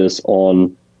can do this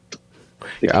on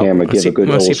the camera. Give a good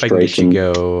illustration. Let's see if I can get you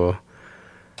go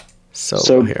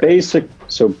solo here.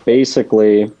 So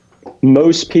basically,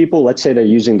 most people, let's say they're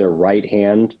using their right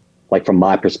hand. Like from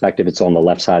my perspective, it's on the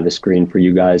left side of the screen for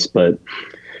you guys, but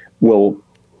we'll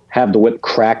have the whip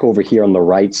crack over here on the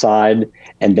right side,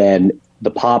 and then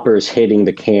the popper is hitting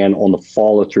the can on the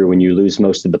follow through when you lose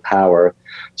most of the power.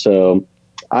 So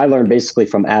I learned basically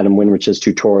from Adam Winrich's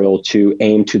tutorial to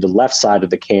aim to the left side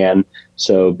of the can.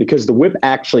 So because the whip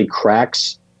actually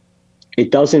cracks,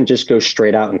 it doesn't just go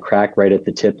straight out and crack right at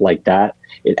the tip like that.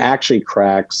 It actually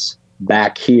cracks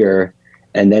back here,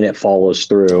 and then it follows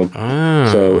through.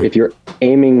 So if you're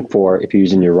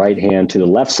using your right hand to the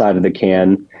left side of the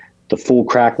can, the full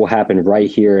crack will happen right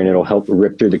here, and it'll help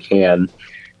rip through the can.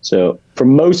 So for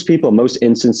most people, most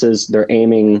instances, they're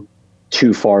aiming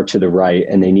too far to the right,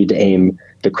 and they need to aim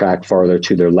the crack farther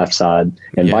to their left side,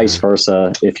 and vice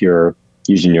versa if you're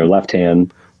using your left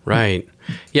hand. Right.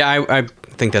 Yeah, I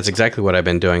think that's exactly what I've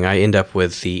been doing. I end up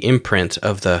with the imprint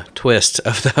of the twist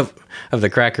of the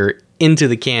cracker into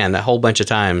the can a whole bunch of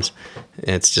times.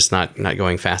 It's just not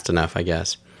going fast enough, I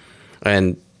guess.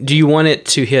 And do you want it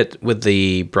to hit with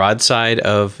the broadside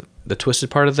of the twisted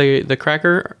part of the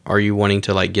cracker? Or are you wanting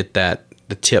to like get the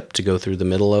tip to go through the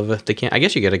middle of the can? I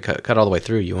guess you got to cut all the way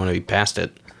through. You want to be past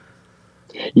it.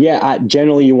 Yeah,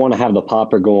 generally you want to have the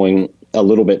popper going a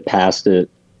little bit past it,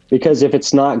 because if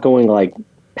it's not going like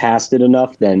past it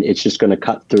enough, then it's just going to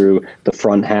cut through the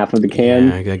front half of the can.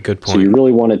 Yeah, good point. So you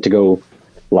really want it to go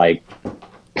like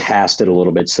past it a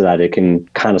little bit so that it can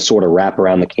kind of sort of wrap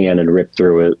around the can and rip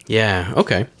through it. Yeah,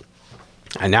 okay.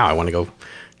 And now I want to go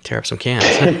tear up some cans.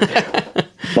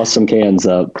 Bust some cans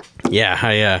up.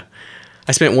 Yeah,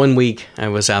 I spent 1 week. I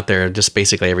was out there just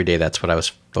basically every day. That's what I was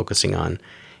focusing on.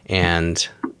 And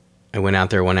I went out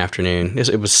there one afternoon.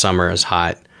 It was summer. It was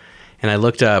hot. And I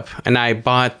looked up and I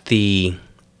bought it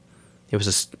was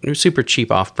a super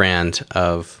cheap off-brand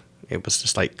it was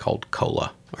just like called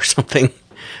Cola or something.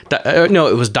 No,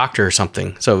 it was Dr. or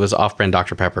something. So it was off-brand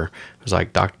Dr. Pepper. It was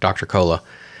like Dr. Cola.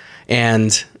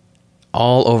 And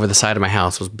all over the side of my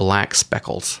house was black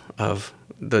speckles of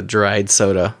the dried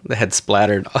soda that had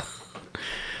splattered.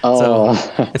 So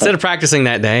instead of practicing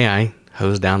that day, I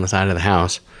hosed down the side of the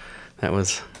house. That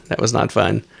was not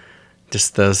fun.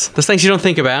 Just those things you don't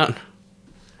think about.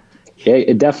 Yeah,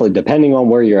 it definitely, depending on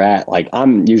where you're at. Like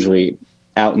I'm usually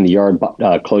out in the yard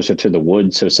closer to the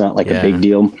woods, so it's not like a big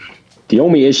deal. The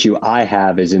only issue I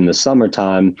have is in the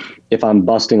summertime, if I'm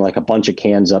busting like a bunch of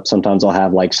cans up, sometimes I'll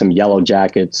have like some yellow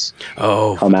jackets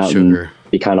come out and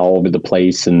be kind of all over the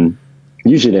place. And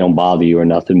usually they don't bother you or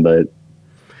nothing, but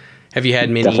have you had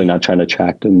many definitely not trying to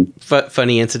attract them.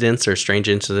 Funny incidents or strange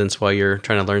incidents while you're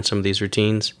trying to learn some of these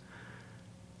routines?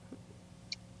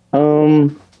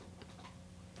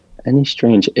 Any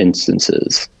strange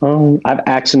instances? I've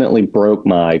accidentally broke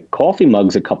my coffee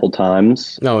mugs a couple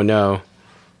times. No.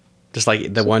 Just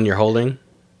like the one you're holding?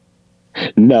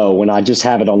 No, when I just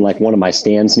have it on like one of my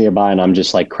stands nearby and I'm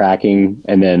just like cracking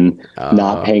and then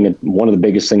not paying it. One of the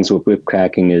biggest things with whip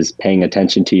cracking is paying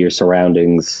attention to your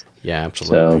surroundings. Yeah,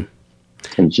 absolutely. So,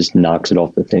 and it just knocks it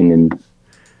off the thing and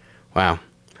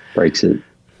breaks it.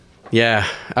 Yeah.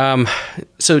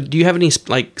 So do you have any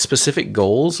like specific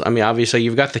goals? I mean, obviously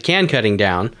you've got the can cutting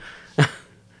down.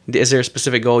 Is there a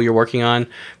specific goal you're working on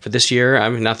for this year? I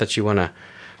mean, not that you want to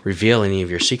reveal any of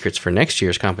your secrets for next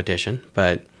year's competition,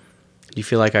 but do you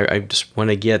feel like I just want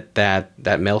to get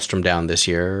that maelstrom down this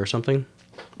year or something?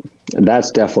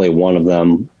 That's definitely one of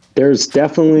them. There's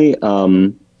definitely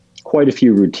quite a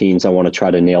few routines I want to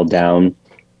try to nail down.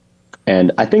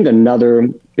 And I think another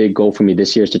big goal for me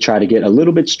this year is to try to get a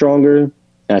little bit stronger.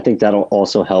 And I think that'll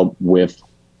also help with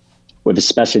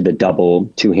especially the double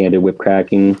two-handed whip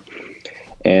cracking.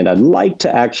 And I'd like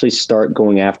to actually start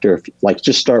going after, like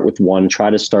just start with one,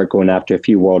 try to start going after a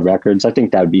few world records. I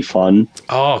think that would be fun.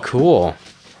 Oh, cool.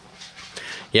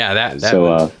 Yeah,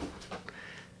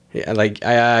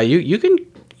 you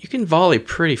can volley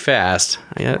pretty fast.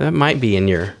 That might be in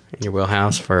your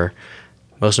wheelhouse for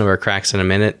most of our cracks in a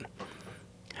minute.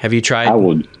 Have you tried? I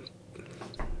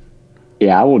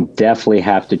would definitely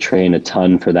have to train a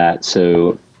ton for that.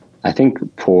 So I think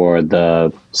for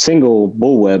the single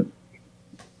bullwhip,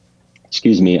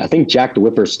 I think Jack the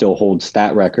Whipper still holds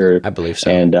that record. I believe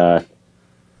so. And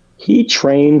he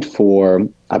trained for,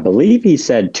 I believe he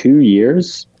said 2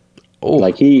 years. Oh.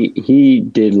 Like he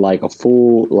did like a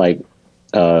full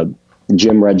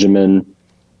gym regimen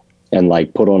and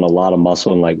like put on a lot of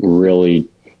muscle and like really,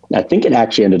 I think it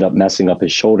actually ended up messing up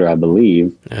his shoulder, I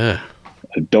believe.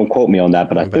 Don't quote me on that,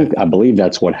 but I believe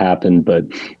that's what happened. But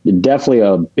definitely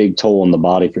a big toll on the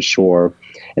body for sure.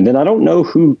 And then I don't know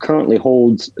who currently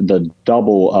holds the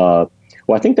double.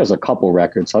 I think there's a couple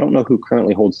records. So I don't know who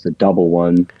currently holds the double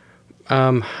one.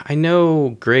 I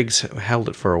know Griggs held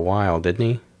it for a while, didn't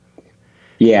he?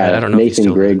 Yeah, I don't know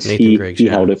Nathan Griggs. He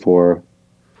held it for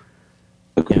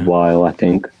a good while, I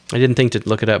think. I didn't think to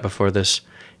look it up before this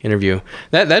interview.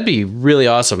 That'd be really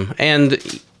awesome. And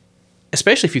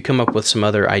especially if you come up with some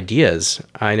other ideas.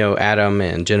 I know Adam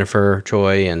and Jennifer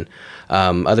Choi and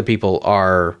other people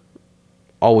are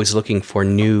always looking for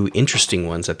new, interesting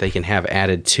ones that they can have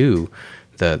added to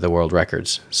the world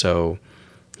records. So,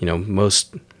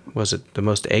 was it the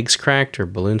most eggs cracked or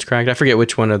balloons cracked? I forget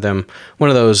which one of them. One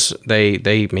of those, they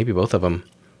maybe both of them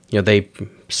they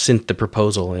sent the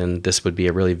proposal, and this would be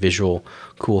a really visual,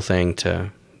 cool thing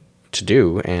to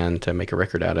do and to make a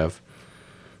record out of.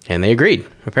 And they agreed,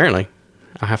 apparently.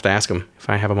 I'll have to ask them if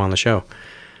I have them on the show.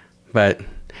 But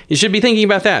you should be thinking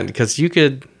about that, because you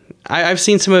could... I've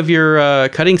seen some of your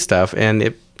cutting stuff, and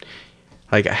it,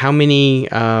 like, how many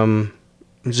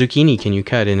zucchini can you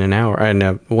cut in an hour? In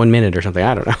 1 minute or something?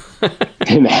 I don't know.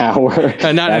 An hour?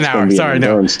 Not an hour. Sorry, an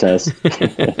endurance test.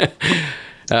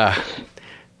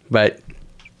 But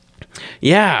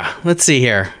yeah, let's see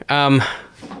here.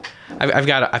 I've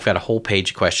got a whole page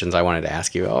of questions I wanted to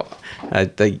ask you.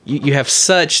 You have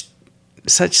such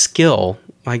skill,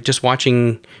 like just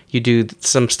watching you do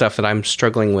some stuff that I'm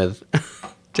struggling with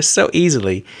just so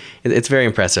easily. It's very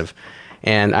impressive.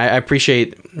 And I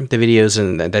appreciate the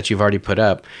videos that you've already put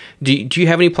up. Do you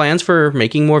have any plans for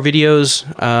making more videos,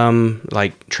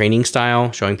 like training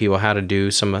style, showing people how to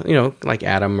do some, like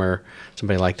Adam or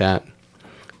somebody like that?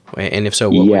 And if so,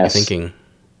 what were you thinking?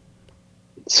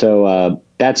 So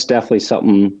that's definitely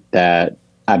something that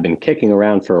I've been kicking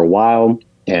around for a while,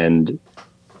 and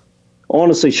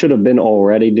honestly should have been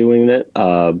already doing it,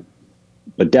 but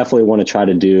definitely want to try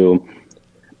to do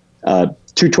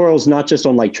tutorials, not just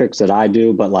on like tricks that I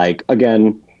do, but like,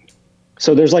 again,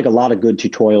 so there's like a lot of good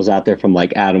tutorials out there from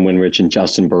like Adam Winrich and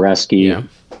Justin Boreski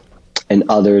and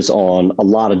others on a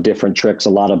lot of different tricks, a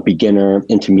lot of beginner,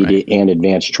 intermediate, and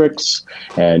advanced tricks.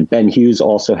 And Ben Hughes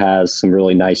also has some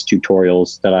really nice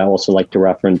tutorials that I also like to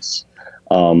reference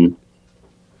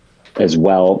as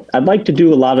well. I'd like to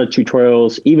do a lot of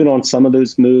tutorials, even on some of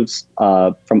those moves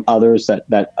from others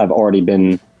that I've already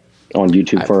been on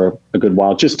YouTube for a good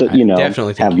while, just to,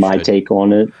 have my take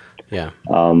on it. Yeah.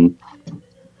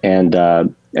 And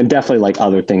definitely like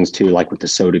other things too, like with the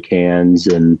soda cans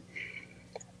and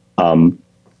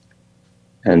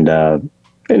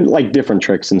like different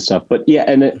tricks and stuff. But yeah,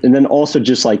 and then also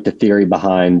just like the theory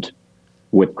behind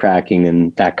whip cracking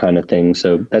and that kind of thing.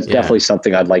 So that's definitely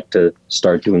something I'd like to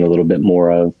start doing a little bit more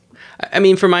of. I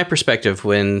mean, from my perspective,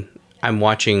 when I'm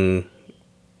watching,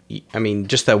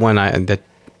 just that one,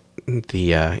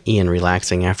 the Ian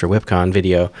relaxing after Whipcon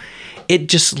video, it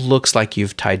just looks like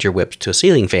you've tied your whip to a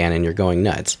ceiling fan and you're going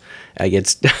nuts. Like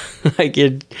it's like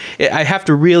I have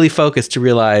to really focus to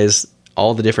realize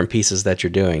all the different pieces that you're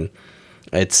doing.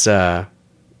 It's like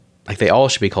they all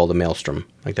should be called a maelstrom.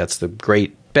 Like that's the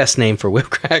best name for whip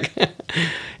crack.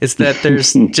 It's that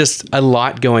there's just a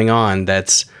lot going on.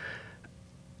 It's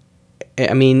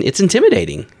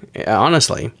intimidating,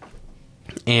 honestly.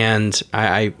 And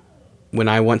when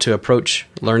I want to approach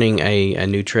learning a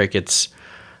new trick, it's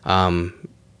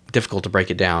difficult to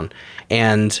break it down.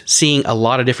 And seeing a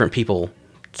lot of different people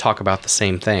talk about the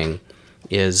same thing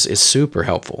is super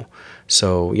helpful.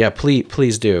 So yeah,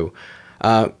 please do.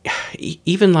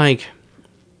 Even like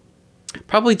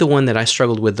probably the one that I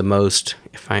struggled with the most,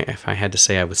 if I had to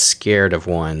say I was scared of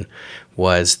one,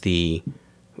 was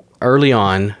early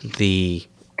on the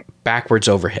backwards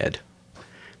overhead.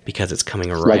 Because it's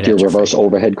coming right like your reverse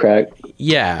overhead crack.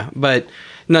 Yeah, but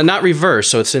no, not reverse,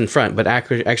 so it's in front. But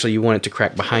actually, you want it to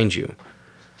crack behind you,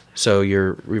 so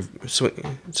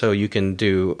so you can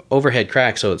do overhead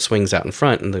crack, so it swings out in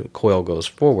front and the coil goes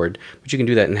forward. But you can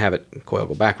do that and have it coil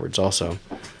go backwards also.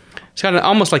 It's kind of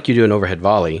almost like you do an overhead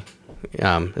volley.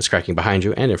 It's cracking behind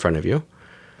you and in front of you.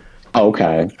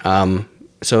 Okay.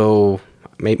 So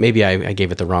maybe I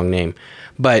gave it the wrong name,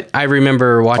 but I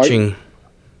remember watching.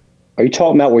 Are you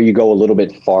talking about where you go a little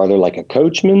bit farther, like a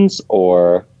coachman's,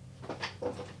 or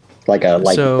like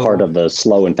part of the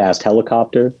slow and fast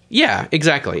helicopter? Yeah,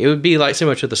 exactly. It would be like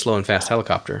similar to the slow and fast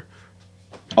helicopter.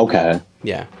 Okay.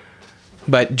 Yeah,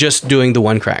 but just doing the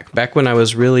one crack. Back when I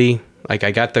was really like,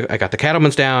 I got the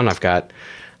cattleman's down.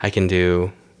 I can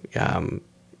do,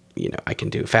 I can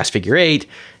do fast figure eight,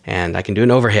 and I can do an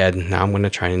overhead. Now I'm going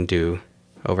to try and do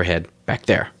overhead back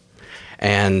there,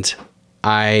 and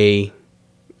I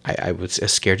was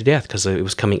scared to death because it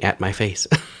was coming at my face.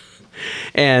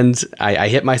 And I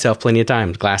hit myself plenty of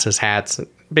times. Glasses, hats,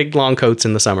 big long coats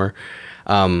in the summer.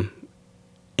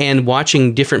 And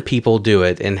watching different people do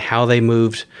it and how they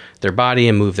moved their body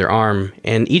and moved their arm.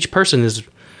 And each person is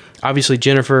obviously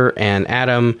Jennifer and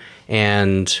Adam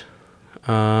and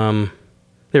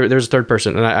there's a third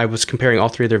person. And I was comparing all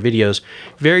three of their videos.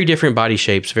 Very different body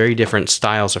shapes, very different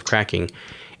styles of cracking.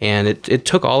 And it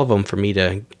took all of them for me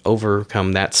to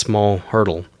overcome that small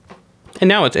hurdle. And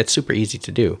now it's super easy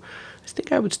to do. I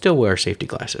think I would still wear safety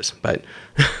glasses, but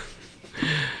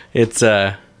it's,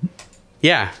 yeah.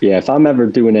 Yeah, if I'm ever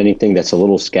doing anything that's a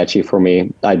little sketchy for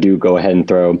me, I do go ahead and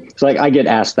throw. It's like I get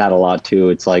asked that a lot too.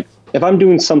 It's like if I'm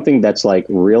doing something that's like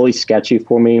really sketchy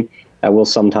for me, I will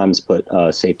sometimes put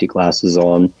safety glasses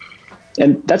on.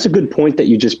 And that's a good point that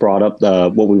you just brought up,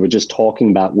 what we were just talking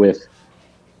about with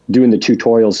doing the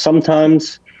tutorials.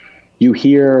 Sometimes you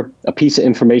hear a piece of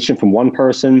information from one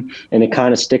person and it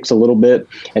kind of sticks a little bit,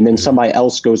 and then somebody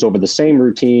else goes over the same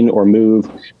routine or move,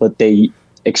 but they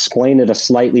explain it a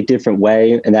slightly different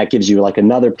way, and that gives you like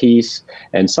another piece.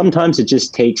 And sometimes it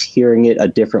just takes hearing it a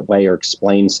different way or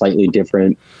explained slightly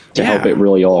different to help it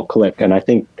really all click. And I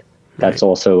think that's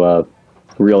also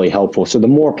really helpful. So the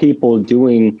more people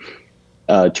doing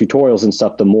tutorials and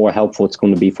stuff, the more helpful it's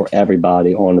going to be for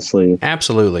everybody, honestly.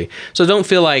 Absolutely. So don't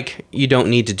feel like you don't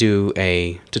need to do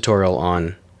a tutorial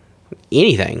on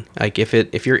anything. Like if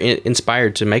you're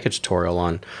inspired to make a tutorial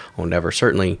on whatever,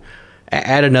 certainly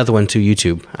add another one to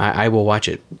YouTube. I will watch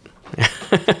it.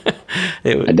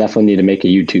 I definitely need to make a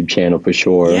YouTube channel for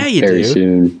sure. Yeah, you very do.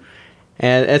 soon.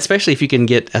 And especially if you can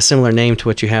get a similar name to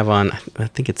what you have on, I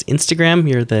think it's Instagram.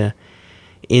 You're the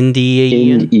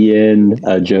Ian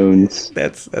Jones.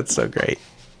 That's so great.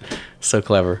 So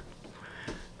clever.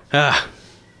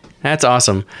 That's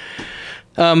awesome.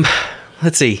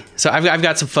 Let's see. So I've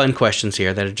got some fun questions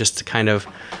here that are just kind of,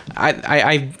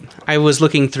 I was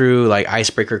looking through like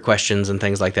icebreaker questions and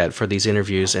things like that for these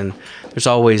interviews, and there's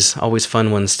always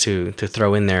fun ones to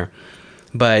throw in there.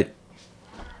 But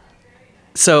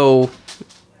so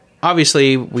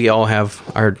obviously we all have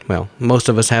most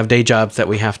of us have day jobs that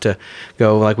we have to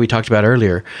go, like we talked about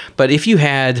earlier. But if you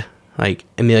had like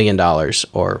 $1 million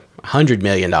or $100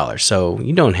 million, so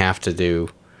you don't have to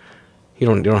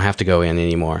go in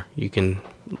anymore. You can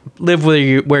live where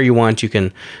you want. You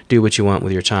can do what you want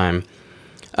with your time.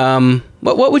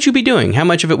 What would you be doing? How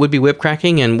much of it would be whip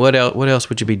cracking, and what else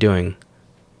would you be doing?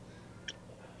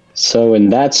 So in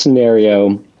that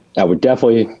scenario, I would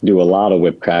definitely do a lot of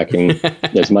whip cracking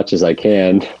as much as I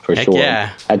can, for Heck sure.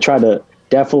 Yeah. I try to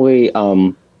definitely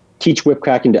teach whip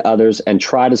cracking to others and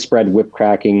try to spread whip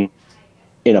cracking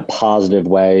in a positive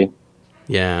way.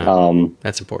 Yeah,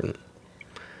 that's important.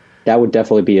 That would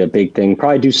definitely be a big thing.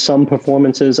 Probably do some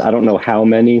performances. I don't know how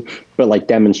many, but like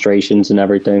demonstrations and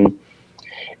everything.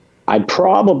 I'd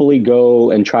probably go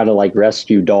and try to like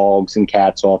rescue dogs and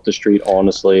cats off the street,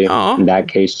 honestly. Aww. In that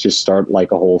case, just start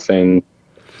like a whole thing.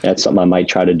 That's something I might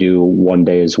try to do one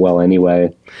day as well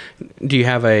anyway. Do you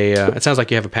have it sounds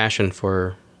like you have a passion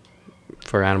for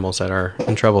animals that are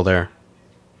in trouble there.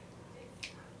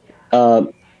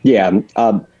 Yeah.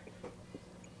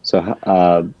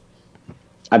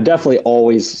 I've definitely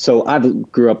always, I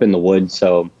grew up in the woods,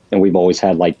 and we've always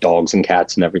had like dogs and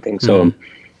cats and everything. So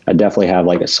I definitely have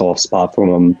like a soft spot for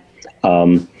them.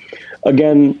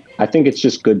 Again, I think it's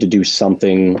just good to do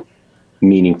something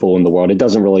meaningful in the world. It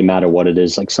doesn't really matter what it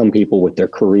is. Like some people with their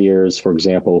careers, for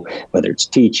example, whether it's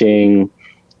teaching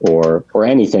or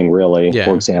anything really,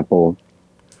 for example,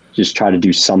 just try to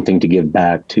do something to give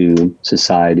back to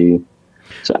society.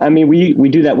 So, I mean, we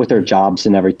do that with our jobs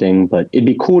and everything, but it'd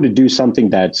be cool to do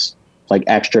something that's like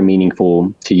extra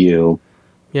meaningful to you.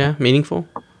 Yeah, meaningful.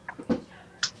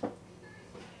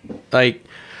 Like,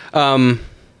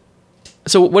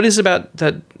 so what is it about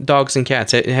that dogs and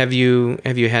cats? Have you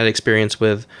had experience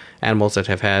with animals that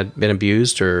have been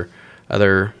abused or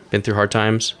been through hard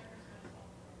times?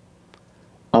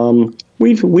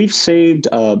 We've saved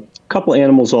a couple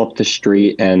animals off the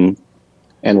street, and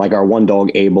like our one dog,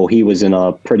 Abel, he was in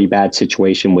a pretty bad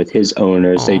situation with his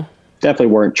owners. Aww. They definitely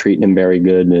weren't treating him very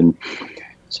good. And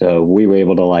so we were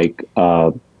able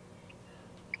to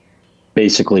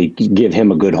basically give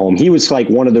him a good home. He was like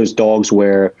one of those dogs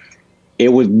where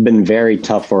it would have been very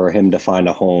tough for him to find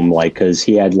a home, like, cause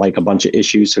he had like a bunch of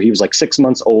issues. So he was like 6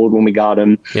 months old when we got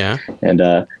him. Yeah.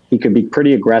 And, he could be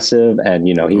pretty aggressive, and,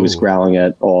 he was growling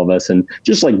at all of us, and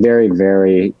just like very,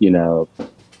 very,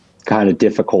 kind of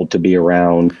difficult to be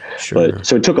around. Sure. But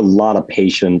so it took a lot of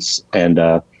patience, and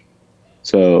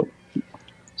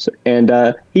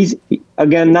he's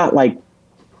again not like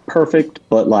perfect,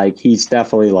 but like he's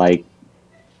definitely like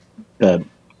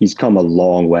he's come a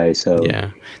long way. So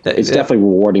yeah, it's definitely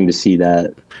rewarding to see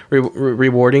that.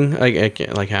 Rewarding,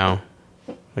 like how,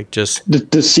 like just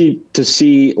to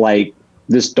see like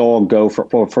this dog go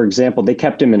for example, they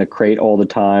kept him in a crate all the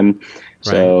time.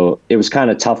 So it was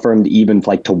kind of tough for him to even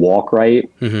like to walk right.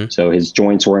 Mm-hmm. So his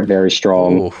joints weren't very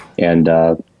strong. Ooh. And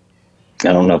I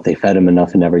don't know if they fed him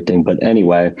enough and everything. But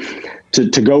anyway, to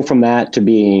go from that to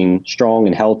being strong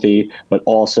and healthy, but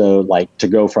also like to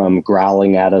go from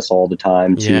growling at us all the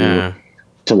time to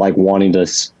like wanting to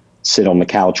sit on the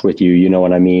couch with you. You know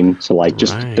what I mean? So like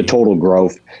just the total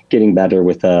growth, getting better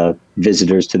with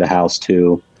visitors to the house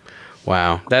too.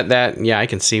 Wow. That I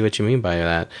can see what you mean by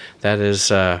that. That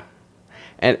is...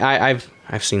 And I've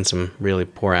seen some really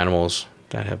poor animals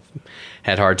that have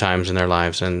had hard times in their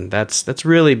lives, and that's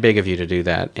really big of you to do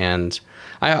that. And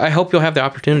I hope you'll have the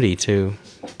opportunity to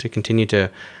continue to,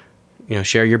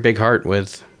 share your big heart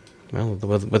with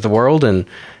the world and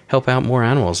help out more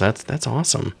animals. That's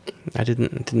awesome. I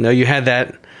didn't know you had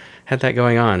that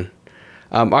going on.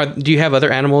 Do you have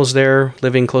other animals there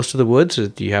living close to the woods? Or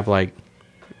do you have I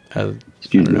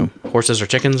don't know, horses or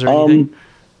chickens or anything?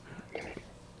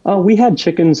 We had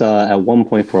chickens at one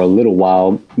point for a little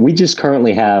while. We just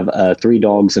currently have 3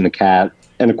 dogs and a cat.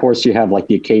 And of course you have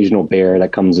the occasional bear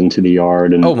that comes into the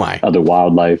yard and other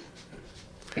wildlife.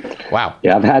 Wow.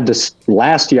 Yeah, I've had this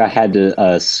last year. I had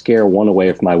to scare one away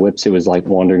with my whips. It was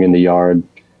wandering in the yard,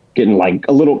 getting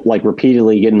a little,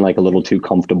 repeatedly getting a little too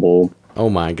comfortable. Oh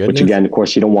my goodness. Which again, of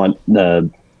course, you don't want the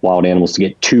wild animals to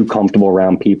get too comfortable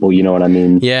around people. You know what I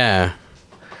mean? Yeah.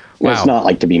 Wow. It's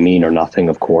not to be mean or nothing,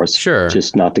 of course. Sure.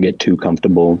 Just not to get too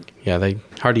comfortable. Yeah, they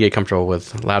hard to get comfortable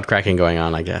with loud cracking going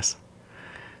on, I guess.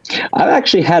 I've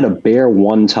actually had a bear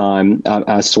one time.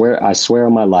 I swear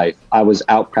on my life. I was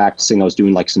out practicing. I was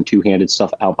doing some two-handed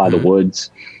stuff out by the woods.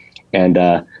 And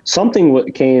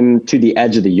something came to the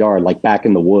edge of the yard, back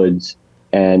in the woods.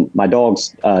 And my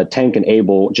dogs, Tank and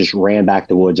Abel, just ran back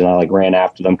the woods, and I ran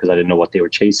after them because I didn't know what they were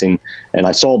chasing. And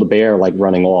I saw the bear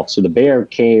running off. So the bear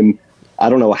came, I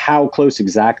don't know how close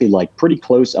exactly, pretty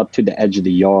close up to the edge of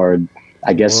the yard.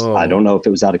 I guess, I don't know if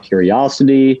it was out of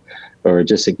curiosity or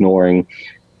just ignoring.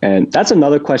 And that's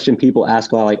another question people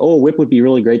ask a lot, oh, whip would be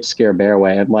really great to scare a bear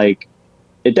away. I'm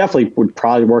it definitely would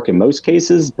probably work in most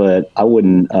cases, but I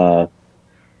wouldn't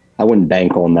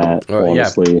bank on that,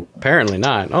 honestly. Yeah, apparently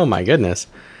not. Oh my goodness.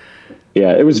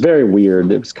 Yeah, it was very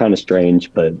weird. It was kind of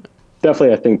strange, but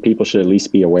definitely I think people should at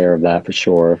least be aware of that for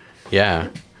sure. Yeah.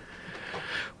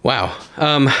 Wow.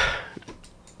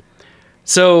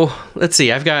 So let's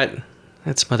see. I've got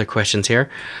some other questions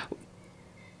here.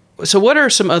 So what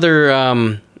are some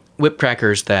other whip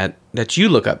crackers that you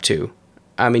look up to?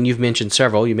 I mean, you've mentioned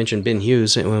several. You mentioned Ben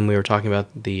Hughes when we were talking about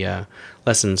the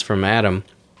lessons from Adam.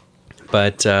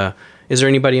 But is there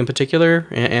anybody in particular,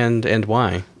 and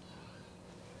why?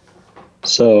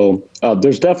 So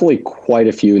there's definitely quite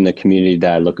a few in the community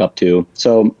that I look up to.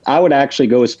 So I would actually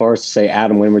go as far as to say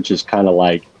Adam Winrich is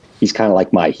he's kind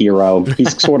of my hero.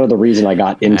 He's sort of the reason I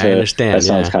got into I understand, that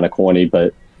sounds kind of corny,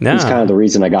 but he's kind of the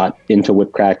reason I got into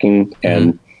whip cracking,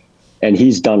 and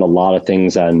he's done a lot of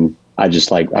things, and I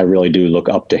just I really do look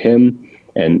up to him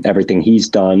and everything he's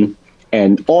done,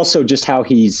 and also just how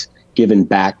he's given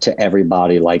back to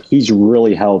everybody. He's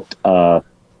really helped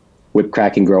whip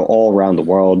cracking grow all around the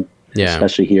world,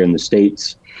 especially here in the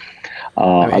States.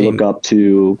 I look up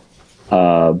to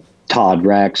Todd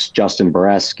Rex, Justin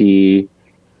Bareski,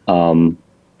 Ben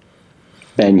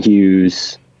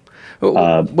Hughes.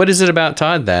 What is it about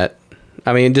Todd that,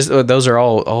 I mean, just those are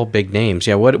all big names.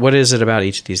 Yeah. What is it about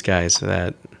each of these guys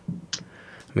that,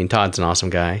 I mean, Todd's an awesome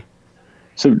guy.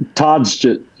 So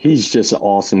he's just an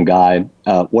awesome guy.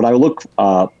 What I look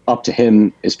up to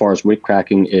him as far as whip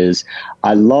cracking is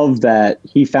I love that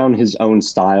he found his own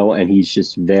style, and he's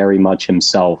just very much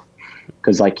himself.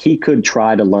 Because he could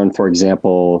try to learn, for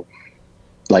example,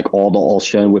 all the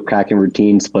Australian whip cracking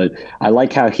routines, but I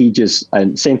like how he just,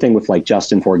 and same thing with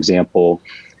Justin, for example,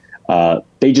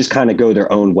 they just kind of go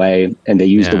their own way, and they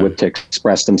use the whip to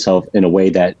express themselves in a way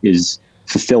that is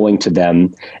fulfilling to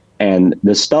them. And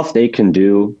the stuff they can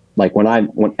do,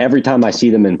 every time I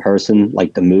see them in person,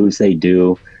 the moves they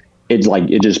do,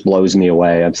 it just blows me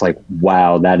away. It's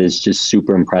wow, that is just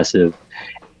super impressive.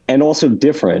 And also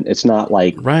different. It's not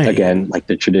again,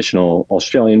 the traditional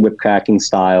Australian whip cracking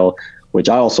style, which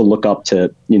I also look up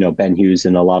to, Ben Hughes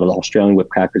and a lot of the Australian whip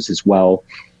crackers as well,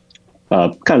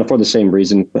 kind of for the same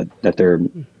reason, but that they're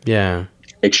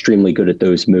extremely good at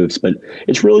those moves. But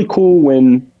it's really cool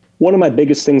when one of my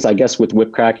biggest things, I guess, with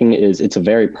whip cracking is it's a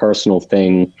very personal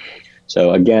thing.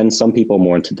 So again, some people are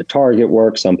more into the target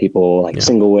work, some people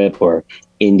single whip or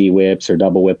indie whips or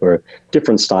double whip or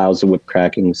different styles of whip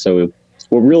cracking. So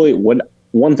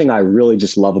one thing I really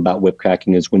just love about whip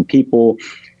cracking is when people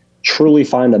truly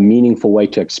find a meaningful way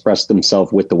to express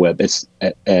themselves with the whip.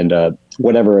 And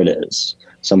whatever it is.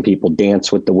 Some people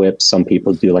dance with the whip. Some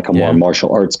people do a more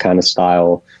martial arts kind of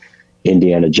style,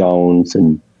 Indiana Jones,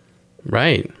 and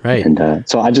right. And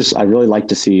so I really like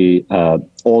to see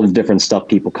all the different stuff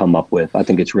people come up with. I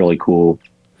think it's really cool.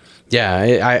 Yeah,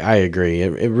 I agree.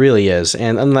 It really is,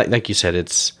 and unlike like you said,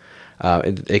 it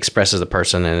expresses the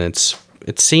person, and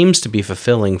it seems to be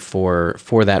fulfilling for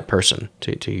that person,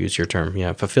 to use your term.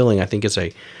 Yeah, fulfilling, I think, is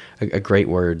a great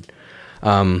word.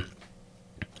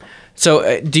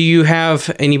 So do you have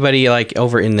anybody like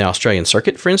over in the Australian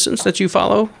circuit, for instance, that you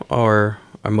follow, or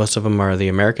most of them are the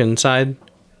American side?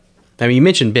 I mean, you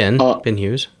mentioned Ben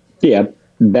Hughes. Yeah,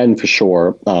 Ben for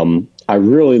sure. I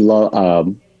really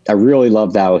love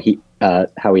how he has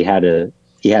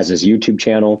his YouTube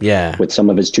channel. Yeah. With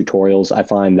some of his tutorials. I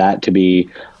find that to be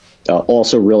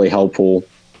also really helpful.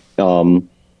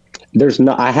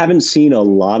 I haven't seen a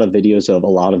lot of videos of a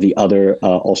lot of the other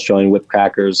Australian whip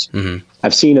crackers. Mm-hmm.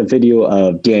 I've seen a video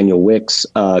of Daniel Wicks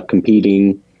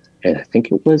competing, and I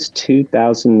think it was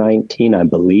 2019, I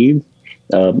believe,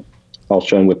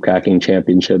 Australian Whip Cracking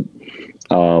Championship.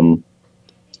 I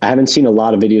haven't seen a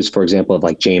lot of videos, for example, of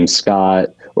like James Scott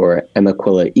or Emma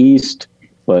Quilla East,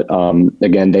 but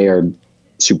again, they are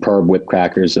superb whip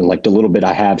crackers, and like the little bit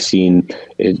I have seen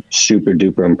is super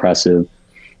duper impressive.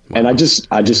 Wow. And I just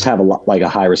have a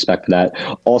high respect for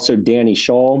that. Also, Danny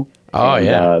Shaw. Oh,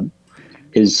 yeah.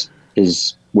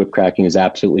 His whip cracking is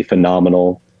absolutely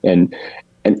phenomenal. And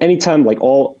anytime, like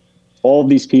all of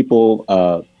these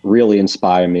people really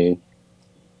inspire me.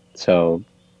 So,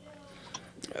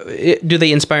 do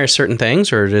they inspire certain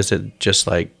things, or is it just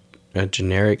like a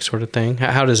generic sort of thing?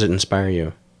 How does it inspire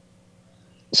you?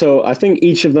 So I think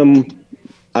each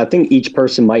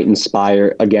person might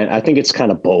inspire. Again, I think it's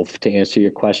kind of both, to answer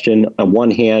your question. On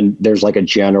one hand, there's like a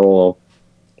general,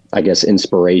 I guess,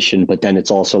 inspiration, but then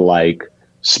it's also like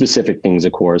specific things,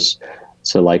 of course.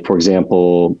 So like, for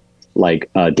example, like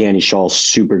Danny Shaw's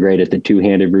super great at the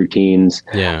two-handed routines.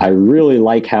 Yeah. I really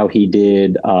like how he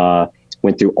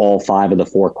went through all 5 of the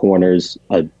 4 corners,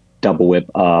 double whip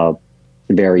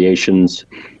variations,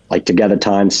 like together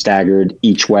time, staggered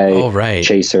each way, right.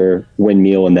 chaser,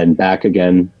 windmill, and then back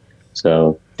again.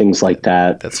 So things like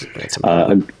that. That's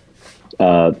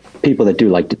people that do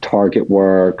like the target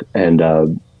work and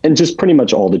just pretty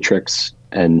much all the tricks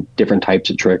and different types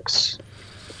of tricks.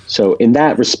 So in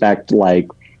that respect, like,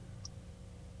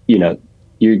 you know,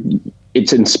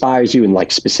 it inspires you in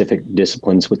like specific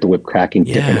disciplines with the whip cracking,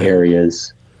 different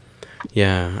areas.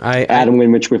 Yeah. Adam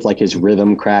Winrich with like his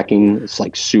rhythm cracking, it's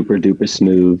like super duper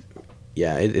smooth.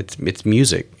 Yeah, it's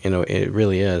music, you know, it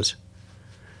really is.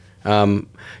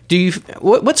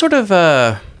 What sort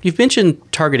of you've mentioned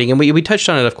targeting, and we touched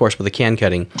on it, of course, with the can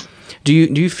cutting. Do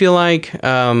you feel like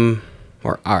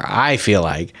or I feel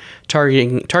like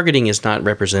targeting is not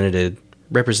represented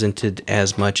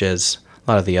as much as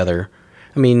a lot of the other.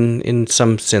 I mean, in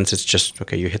some sense, it's just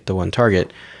okay. You hit the one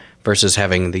target versus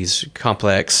having these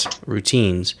complex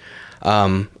routines.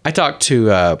 I talked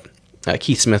to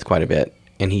Keith Smith quite a bit,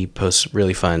 and he posts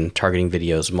really fun targeting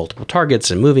videos of multiple targets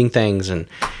and moving things, and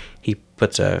he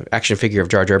puts a action figure of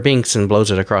Jar Jar Binks and blows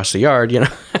it across the yard, you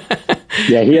know.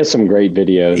 Yeah, he has some great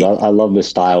videos. I love the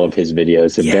style of his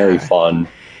videos. They're very fun.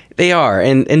 They are,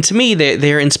 and to me,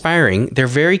 they're inspiring. They're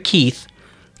very Keith,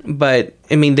 but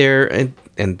I mean,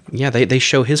 they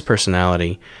show his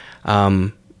personality.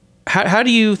 How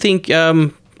do you think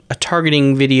a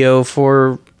targeting video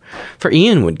for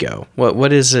Ian would go?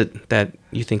 What is it that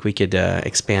you think we could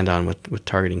expand on with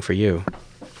targeting for you?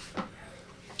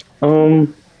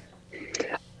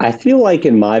 I feel like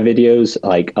in my videos,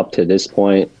 like up to this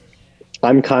point,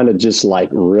 I'm kind of just like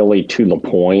really to the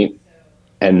point.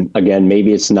 And again,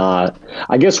 maybe it's not.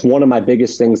 I guess one of my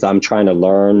biggest things that I'm trying to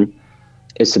learn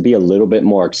is to be a little bit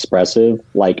more expressive,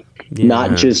 like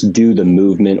not just do the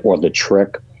movement or the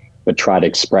trick, but try to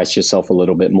express yourself a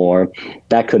little bit more.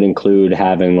 That could include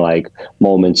having like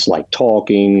moments like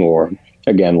talking, or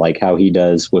again, like how he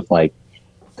does with like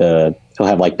he'll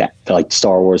have like that, like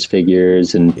Star Wars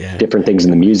figures and different things in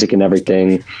the music and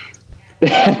everything.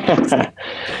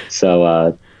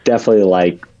 So definitely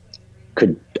like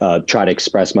could try to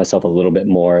express myself a little bit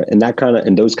more in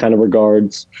those kind of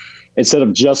regards, instead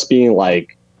of just being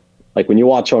like when you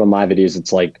watch one of my videos,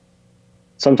 it's like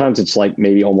sometimes it's like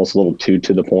maybe almost a little too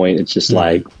to the point. It's just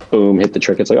like boom, hit the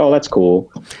trick. It's like, oh, that's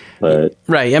cool. But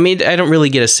right. I mean, I don't really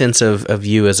get a sense of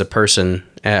you as a person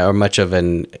or much of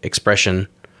an expression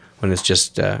when it's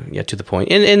just to the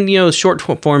point. And you know, short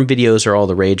form videos are all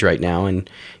the rage right now, and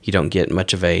you don't get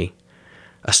much of a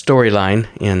storyline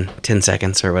in 10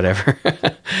 seconds or whatever.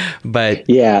 But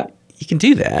yeah, you can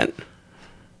do that.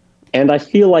 And I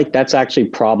feel like that's actually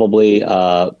probably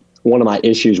one of my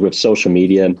issues with social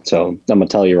media. So I'm gonna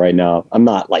tell you right now, I'm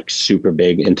not like super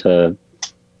big into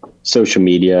social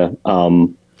media.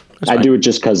 I do it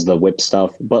just because of the whip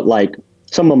stuff, but like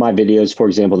some of my videos, for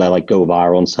example, that like go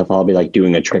viral and stuff, I'll be like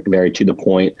doing a trick very to the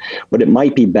point, but it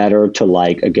might be better to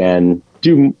like, again,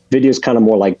 do videos kind of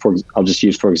more like, I'll just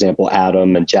use, for example,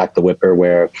 Adam and Jack the Whipper,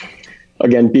 where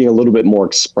again, being a little bit more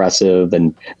expressive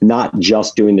and not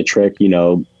just doing the trick, you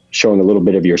know, showing a little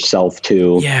bit of yourself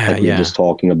too. Yeah, like we were just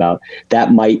talking about.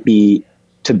 That might be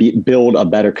to build a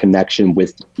better connection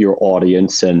with your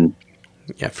audience, and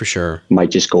yeah, for sure,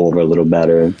 might just go over a little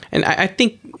better. And I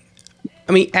think,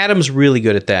 I mean, Adam's really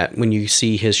good at that when you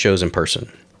see his shows in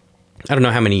person. I don't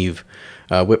know how many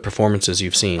Whip performances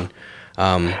you've seen.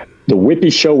 The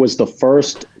Whippy show was the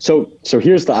first. So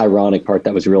here's the ironic part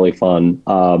that was really fun.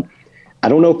 I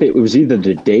don't know if it was either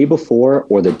the day before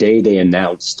or the day they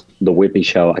announced the Whippy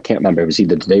show. I can't remember. It was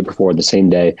either the day before or the same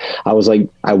day.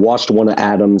 I watched one of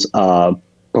Adam's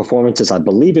performances. I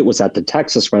believe it was at the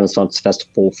Texas Renaissance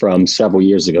Festival from several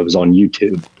years ago. It was on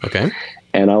YouTube. Okay.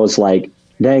 And I was like,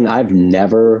 dang, I've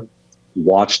never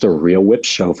watched a real Whip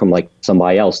show from like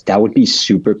somebody else. That would be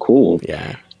super cool.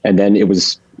 Yeah. And then it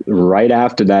was right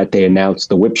after that they announced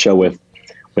the Whip show with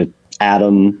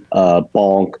Adam,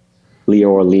 Bonk, Leo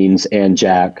Orleans, and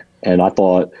Jack. And I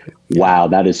thought, wow,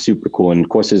 that is super cool. And of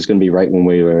course, it was going to be right when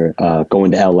we were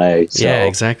going to LA. So yeah,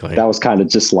 exactly. That was kind of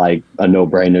just like a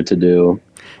no-brainer to do.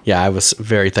 Yeah, I was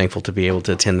very thankful to be able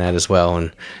to attend that as well,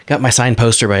 and got my signed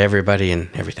poster by everybody and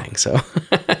everything. So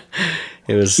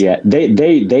it was. Yeah,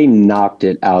 they knocked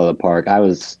it out of the park. I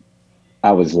was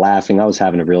laughing. I was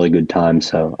having a really good time.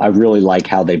 So I really like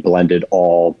how they blended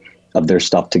all of their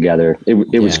stuff together.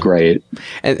 It was great.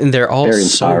 And they're all very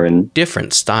inspiring. So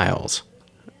different styles,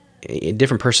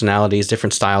 different personalities,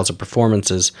 different styles of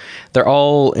performances. They're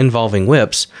all involving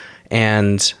whips,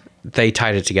 and they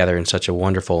tied it together in such a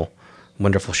wonderful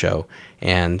show.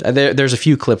 And there's a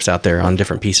few clips out there on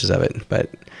different pieces of it, but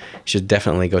you should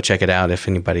definitely go check it out if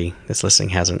anybody that's listening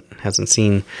hasn't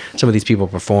seen some of these people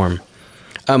perform.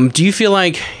 Do you feel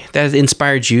like that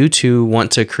inspired you to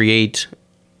want to create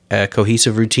a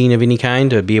cohesive routine of any kind,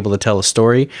 to be able to tell a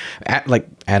story? Like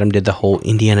Adam did the whole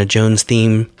Indiana Jones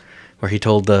theme where he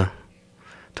told the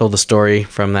story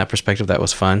from that perspective. That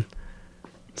was fun,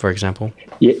 for example.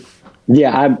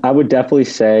 Yeah, I would definitely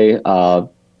say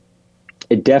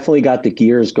it definitely got the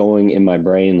gears going in my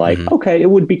brain. Like, okay, it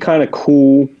would be kind of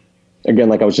cool. Again,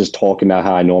 like I was just talking about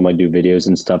how I normally do videos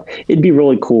and stuff. It'd be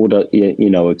really cool to,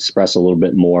 express a little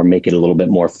bit more, make it a little bit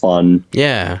more fun.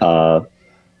 Yeah.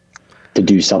 To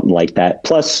do something like that.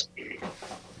 Plus,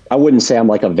 I wouldn't say I'm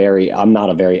not a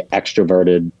very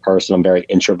extroverted person. I'm very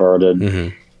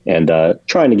introverted and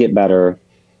trying to get better.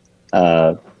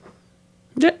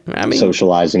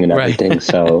 Socializing and everything. Right.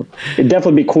 So it'd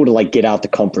definitely be cool to like get out the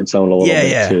comfort zone a little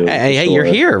bit too. Hey, you're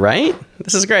here, right?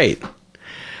 This is great.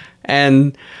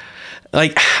 And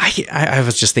like, I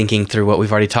was just thinking through what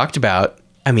we've already talked about.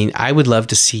 I mean, I would love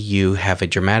to see you have a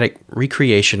dramatic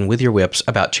recreation with your whips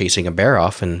about chasing a bear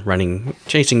off and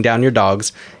chasing down your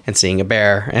dogs and seeing a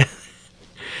bear.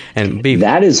 and be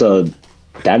That is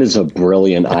a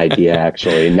brilliant idea,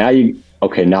 actually. Now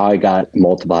I got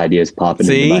multiple ideas popping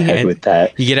into my head with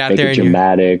that. You get out there and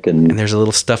dramatic, and there's a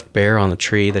little stuffed bear on the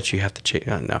tree that you have to chase.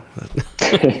 No.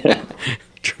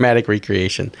 Dramatic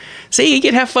recreation. See, you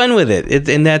can have fun with it.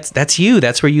 And that's you.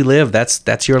 That's where you live.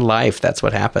 That's your life. That's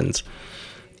what happens.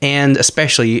 And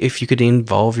especially if you could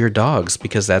involve your dogs,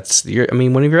 because that's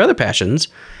one of your other passions,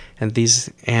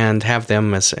 and have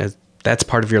them as that's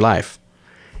part of your life.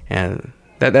 And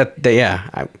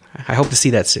I hope to see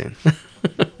that soon.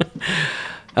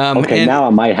 Okay, now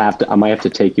I might have to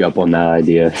take you up on that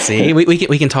idea. See,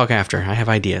 we can talk after. I have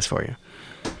ideas for you.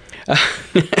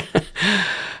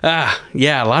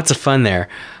 Yeah, lots of fun there.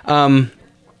 Oh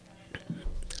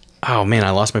man,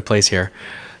 I lost my place here.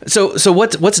 So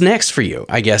what's next for you,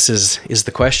 I guess is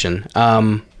the question.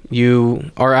 I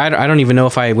don't even know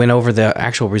if I went over the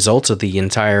actual results of the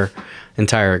entire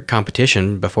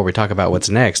competition before we talk about what's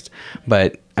next.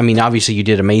 But I mean, obviously you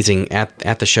did amazing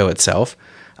at the show itself.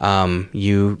 Let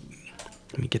me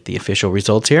get the official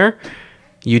results here.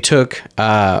 You took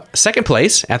second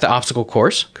place at the obstacle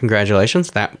course.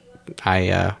 Congratulations. That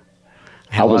I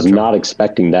was not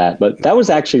expecting that, but that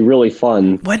was actually really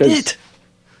fun. Wasn't it?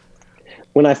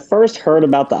 When I first heard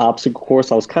about the obstacle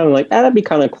course, I was kind of like, that'd be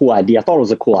kind of a cool idea. I thought it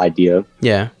was a cool idea.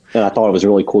 Yeah. And I thought it was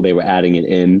really cool they were adding it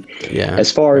in. Yeah.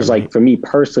 As far as like, for me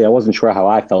personally, I wasn't sure how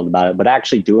I felt about it, but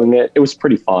actually doing it was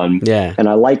pretty fun. Yeah. And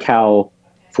I like how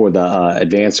for the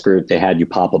advanced group, they had you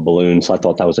pop a balloon. So I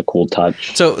thought that was a cool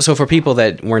touch. So for people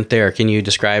that weren't there, can you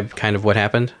describe kind of what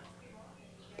happened?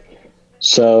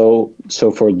 So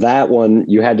for that one,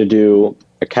 you had to do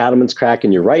a cattleman's crack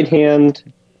in your right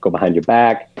hand, go behind your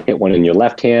back, hit one in your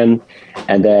left hand.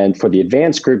 And then for the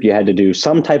advanced group, you had to do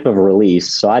some type of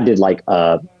release. So I did like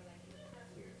not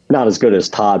as good as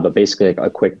Todd, but basically like a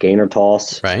quick gainer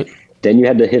toss. Right. Then you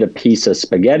had to hit a piece of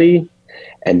spaghetti.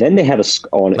 And then they had it was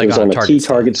on a T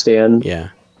target stand. Yeah.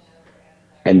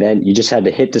 And then you just had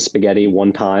to hit the spaghetti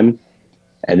one time.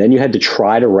 And then you had to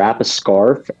try to wrap a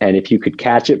scarf. And if you could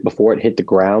catch it before it hit the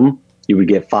ground, you would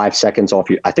get 5 seconds off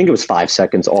I think it was 5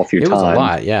 seconds off your time. It was a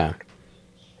lot, yeah.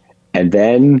 And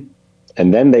then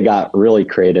they got really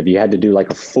creative. You had to do like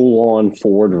a full-on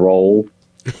forward roll.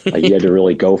 Like you had to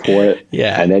really go for it.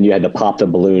 Yeah. And then you had to pop the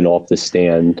balloon off the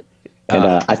stand. And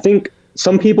I think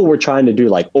some people were trying to do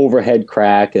like overhead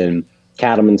crack and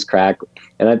cattleman's crack.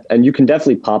 And you can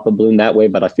definitely pop a balloon that way.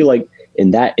 But I feel like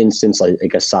in that instance,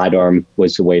 like a sidearm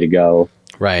was the way to go.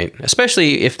 Right.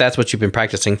 Especially if that's what you've been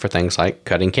practicing for things like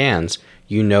cutting cans.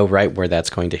 You know right where that's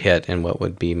going to hit and what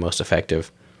would be most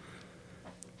effective.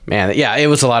 Man, yeah, it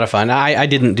was a lot of fun. I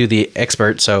didn't do the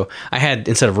expert, so I had,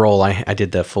 instead of roll, I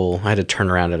did the full, I had to turn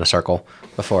around in a circle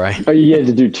before I... Oh, you had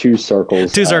to do 2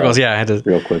 circles. 2 circles, yeah, I had to...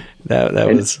 Real quick. That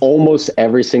was... almost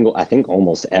every single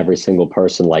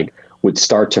person, like, would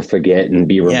start to forget and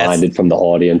be reminded from the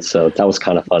audience, so that was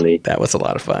kind of funny. That was a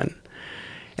lot of fun.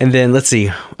 And then, let's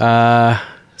see,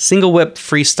 single whip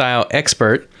freestyle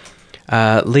expert,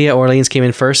 Leah Orleans came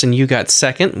in first, and you got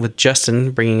second, with Justin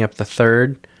bringing up the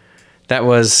third. That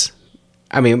was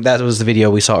the video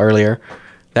we saw earlier.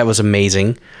 That was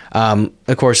amazing.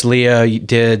 Of course, Leah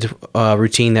did a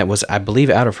routine that was, I believe,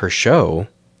 out of her show.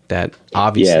 That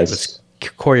obviously was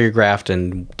choreographed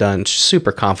and done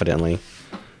super confidently.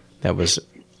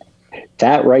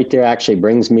 That right there actually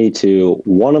brings me to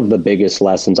one of the biggest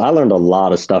lessons. I learned a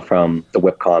lot of stuff from the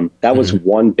Whipcon. That was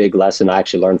one big lesson I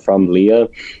actually learned from Leah,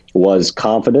 was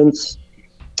confidence.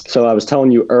 So I was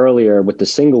telling you earlier with the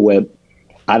single whip,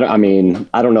 I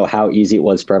don't know how easy it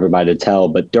was for everybody to tell,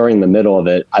 but during the middle of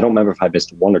it, I don't remember if I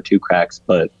missed 1 or 2 cracks,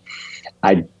 but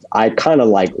I kind of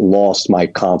like lost my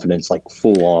confidence, like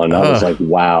full on. I was like,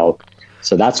 wow.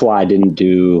 So that's why I didn't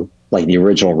do like the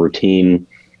original routine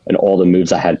and all the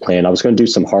moves I had planned. I was going to do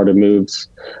some harder moves,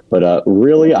 but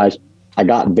really I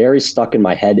got very stuck in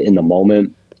my head in the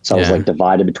moment. So I was like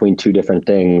divided between 2 different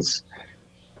things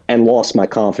and lost my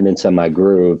confidence and my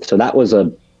groove. So that was a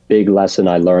big lesson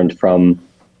I learned from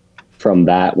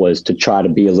that, was to try to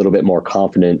be a little bit more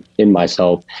confident in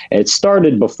myself. And it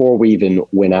started before we even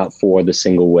went out for the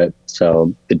single whip.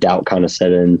 So the doubt kind of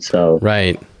set in. So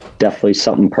definitely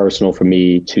something personal for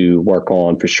me to work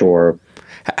on for sure.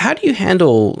 How do you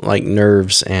handle like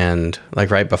nerves and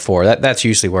like right before? That's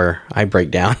usually where I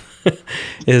break down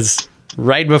is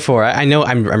right before. I know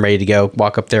I'm ready to go,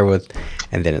 walk up there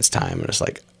and then it's time. And it's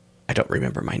like, I don't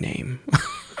remember my name.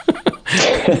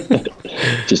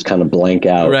 Just kind of blank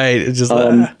out. Right. It's just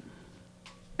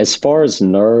as far as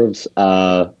nerves,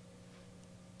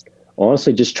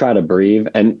 honestly, just try to breathe.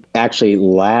 And actually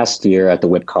last year at the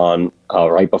Whipcon,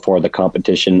 right before the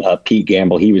competition, Pete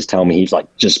Gamble, he was telling me, he's like,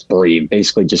 just breathe,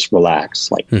 basically just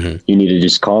relax. Like you need to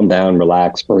just calm down,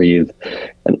 relax, breathe.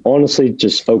 And honestly,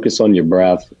 just focus on your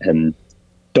breath and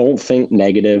don't think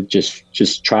negative.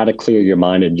 Just try to clear your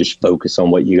mind and just focus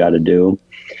on what you got to do.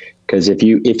 Because if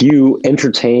you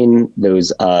entertain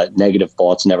those negative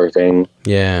thoughts and everything,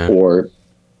 or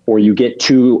you get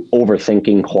too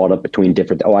overthinking, caught up between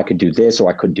different, I could do this or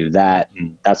I could do that,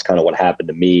 and that's kind of what happened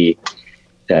to me,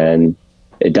 and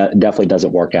it definitely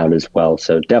doesn't work out as well.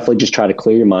 So definitely just try to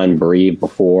clear your mind, breathe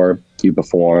before you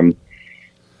perform.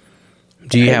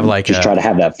 Do you have like try to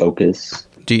have that focus?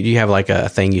 Do you have like a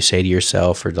thing you say to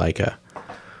yourself, or like a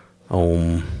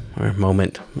or a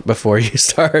moment before you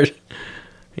start?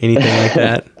 Anything like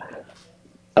that?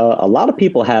 A lot of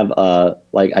people have,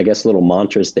 like, I guess, little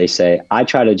mantras they say. I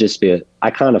try to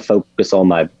I kind of focus on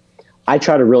I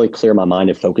try to really clear my mind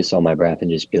and focus on my breath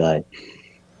and just be like,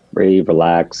 breathe,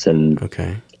 relax. And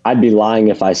I'd be lying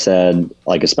if I said,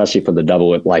 like, especially for the double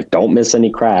whip, like, don't miss any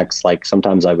cracks. Like,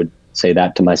 sometimes I would say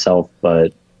that to myself,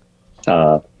 but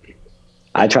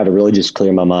I try to really just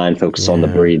clear my mind, focus on the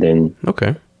breathing.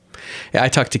 Okay. Yeah, I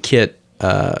talked to Kit,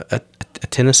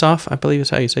 Tenisoff, I believe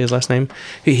is how you say his last name.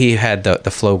 He had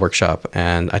the flow workshop,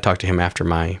 and I talked to him after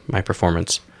my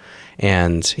performance,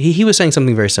 and he was saying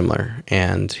something very similar.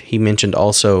 And he mentioned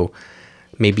also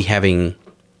maybe having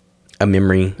a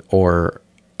memory or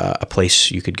a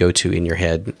place you could go to in your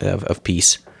head of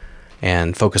peace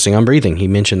and focusing on breathing. He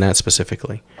mentioned that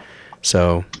specifically.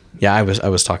 So yeah, I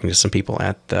was talking to some people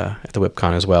at the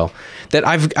Whipcon as well, that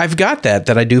I've got that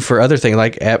I do for other things,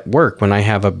 like at work when I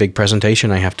have a big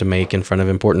presentation I have to make in front of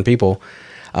important people.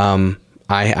 I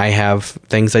have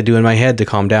things I do in my head to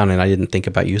calm down, and I didn't think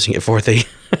about using it for the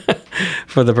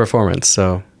for the performance.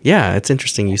 So yeah, it's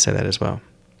interesting you said that as well.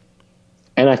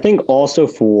 And I think also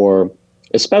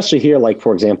especially here, like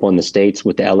for example in the States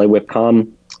with the LA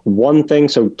Whipcon, one thing,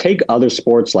 so take other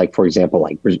sports, like for example,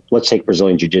 like let's take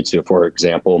Brazilian Jiu-Jitsu, for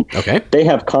example. Okay. They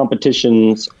have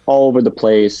competitions all over the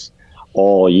place.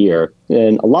 all year.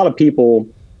 And a lot of people,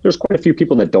 there's quite a few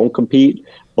people that don't compete,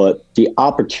 but the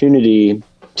opportunity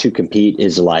to compete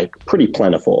is like pretty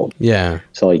plentiful. Yeah.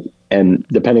 So like, and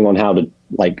depending on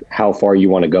how far you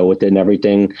want to go with it and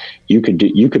everything, you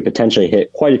could potentially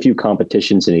hit quite a few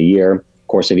competitions in a year. Of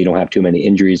course, if you don't have too many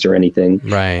injuries or anything,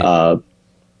 right.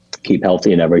 Keep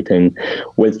healthy and everything.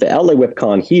 With the LA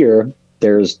Whipcon here,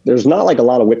 there's not like a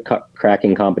lot of whip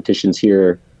cracking competitions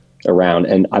here around.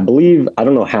 And I believe, I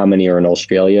don't know how many are in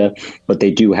Australia, but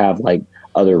they do have like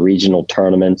other regional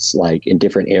tournaments like in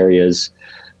different areas.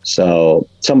 So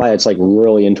somebody that's like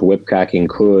really into whip cracking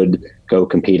could go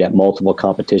compete at multiple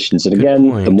competitions. And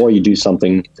again, the more you do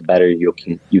something, the better you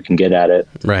can get at it.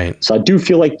 Right. So I do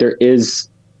feel like there is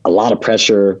a lot of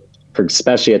pressure,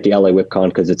 especially at the LA Whipcon,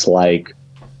 because it's like,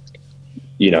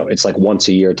 it's like once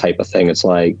a year type of thing. It's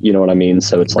like, you know what I mean?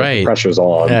 So it's like the pressure's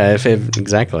on. Yeah,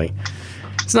 exactly.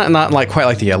 It's not like quite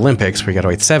like the Olympics where you got to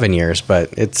wait 7 years,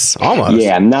 but it's almost.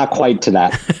 Yeah, not quite to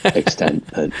that extent,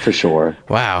 but for sure.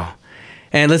 Wow.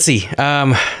 And let's see.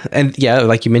 And yeah,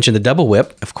 like you mentioned, the double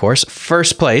whip, of course,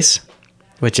 first place,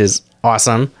 which is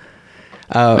awesome.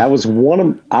 That was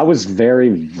I was very,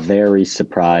 very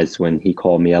surprised when he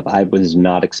called me up. I was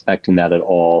not expecting that at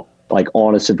all. Like,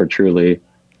 honestly, for truly,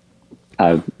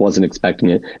 I wasn't expecting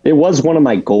it. It was one of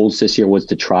my goals this year was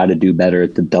to try to do better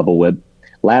at the double whip.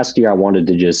 Last year, I wanted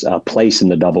to just place in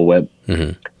the double whip.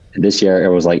 Mm-hmm. This year, it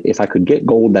was like, if I could get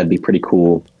gold, that'd be pretty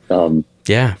cool.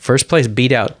 Yeah, first place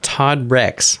beat out Todd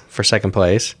Rex for second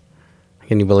place.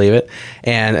 Can you believe it?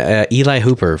 And Eli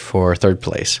Hooper for third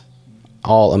place.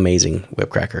 All amazing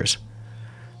whip crackers.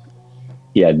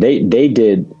 Yeah, they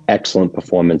did excellent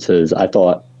performances. I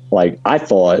thought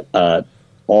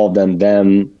all of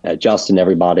them, Justin,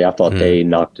 everybody, I thought they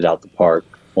knocked it out the park,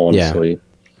 honestly.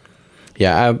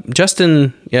 Yeah,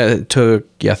 Justin took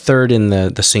third in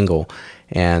the single.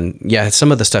 And yeah,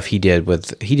 some of the stuff he did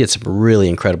some really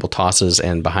incredible tosses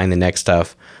and behind the neck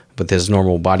stuff with his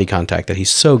normal body contact that he's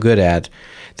so good at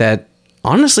that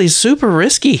honestly is super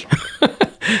risky.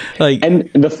 And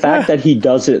the fact that he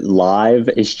does it live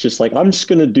is just like, I'm just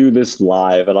going to do this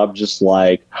live. And I'm just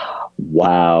like,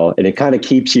 wow. And it kind of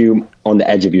keeps you on the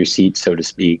edge of your seat, so to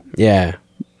speak. Yeah.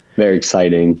 Very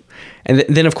exciting. And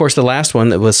then, of course, the last one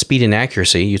that was speed and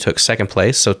accuracy. You took second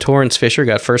place. So Torrance Fisher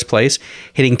got first place,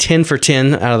 hitting 10 for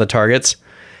 10 out of the targets.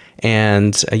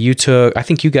 And I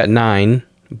think you got 9,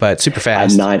 but super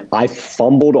fast. 9. I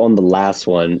fumbled on the last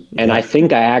one. And I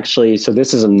think so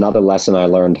this is another lesson I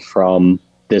learned from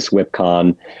this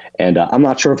Whipcon. And I'm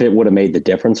not sure if it would have made the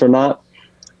difference or not.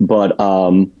 But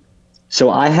so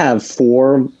I have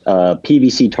 4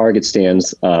 PVC target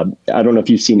stands. I don't know if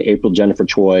you've seen April Jennifer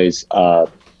Choi's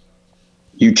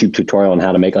YouTube tutorial on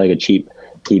how to make like a cheap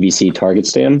PVC target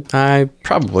stand.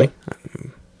 Probably.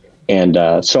 And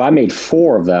so I made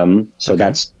 4 of them. So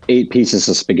that's 8 pieces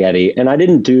of spaghetti. And I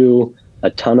didn't do a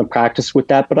ton of practice with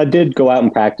that, but I did go out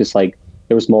and practice. Like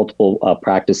there was multiple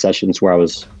practice sessions where I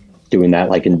was doing that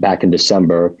like back in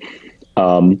December.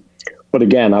 But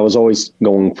again, I was always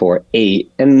going for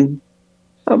 8, and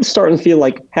I was starting to feel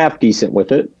like half decent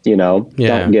with it, Don't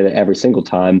get it every single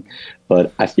time.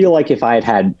 But I feel like if I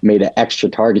had made an extra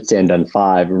target stand on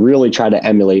 5, really try to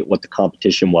emulate what the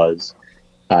competition was,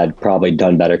 I'd probably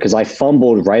done better. Because I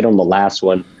fumbled right on the last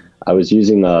one. I was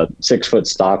using a 6-foot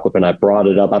stock whip and I brought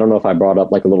it up. I don't know if I brought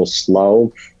up like a little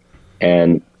slow,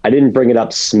 and I didn't bring it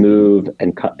up smooth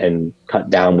and cut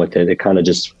down with it. It kind of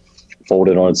just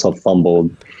folded on itself,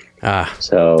 fumbled.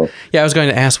 So yeah, I was going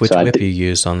to ask which whip you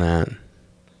used on that.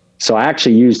 So I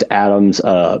actually used Adam's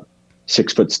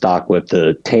 6-foot stock whip,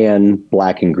 the tan,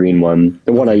 black, and green one,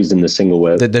 the one I used in the single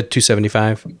whip. The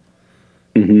 275?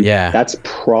 Mm-hmm. Yeah. That's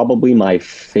probably my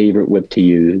favorite whip to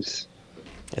use.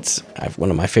 I have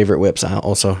one of my favorite whips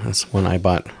also. That's one I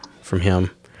bought from him,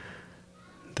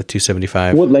 the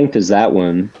 275. What length is that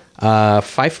one? 5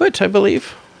 foot, I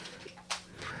believe.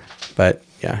 But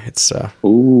yeah, it's...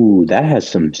 Ooh, that has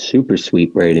some super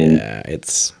sweet braiding. Yeah,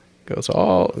 goes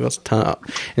a ton up,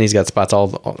 and he's got spots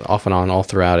all off and on all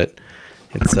throughout it.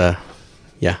 It's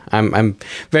I'm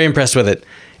very impressed with it,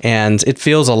 and it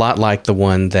feels a lot like the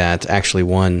one that actually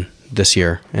won this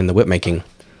year in the whip making.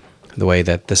 The way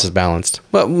that this is balanced,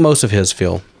 well, most of his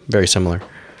feel very similar,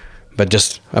 but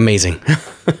just amazing.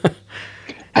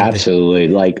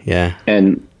 Absolutely,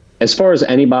 and as far as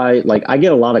anybody, like I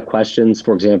get a lot of questions.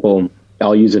 For example,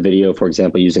 I'll use a video, for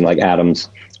example, using like Adam's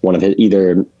one of his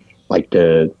either. Like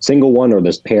the single one or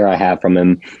this pair I have from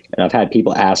him. And I've had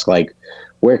people ask like,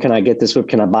 where can I get this whip?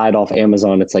 Can I buy it off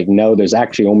Amazon? It's like, no, there's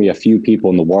actually only a few people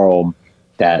in the world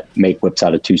that make whips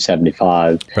out of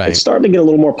 275. Right. It's starting to get a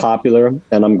little more popular,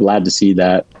 and I'm glad to see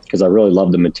that because I really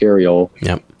love the material.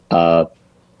 Yep.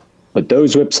 But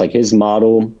those whips, like his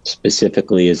model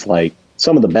specifically, is like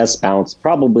some of the best balanced,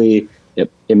 probably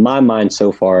in my mind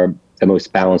so far, the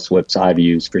most balanced whips I've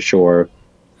used for sure.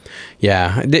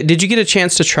 Yeah. Did you get a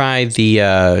chance to try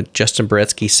the Justin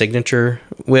Beretsky signature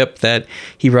whip that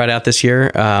he brought out this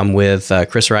year with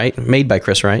Chris Wright, made by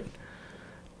Chris Wright?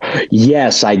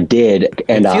 Yes, I did.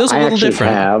 And it feels a I little actually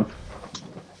different. have.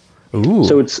 Ooh.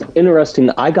 So it's interesting.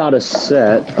 I got a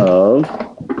set of,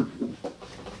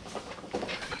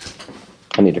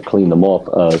 I need to clean them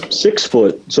off, 6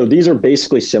 foot. So these are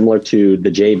basically similar to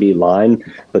the JB line,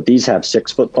 but these have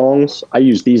 6 foot thongs. I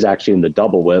use these actually in the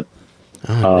double whip.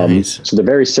 Oh, nice. So they're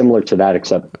very similar to that,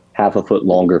 except half a foot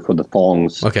longer for the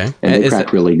thongs. Okay. And they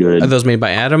crack really good. Are those made by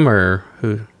Adam or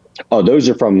who? Oh, those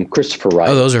are from Christopher Wright.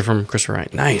 Oh, those are from Christopher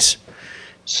Wright. Nice.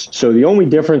 So the only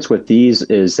difference with these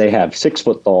is they have 6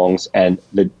 foot thongs, and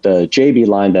the JB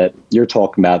line that you're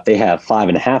talking about, they have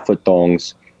 5.5 foot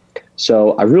thongs.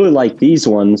 So I really like these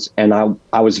ones, and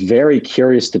I was very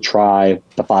curious to try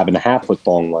the 5.5 foot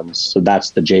thong ones. So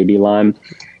that's the JB line,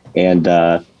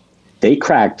 and they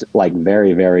cracked like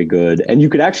very, very good. And you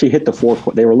could actually hit the 4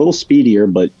 corners. They were a little speedier,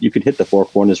 but you could hit the 4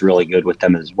 corners really good with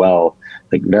them as well.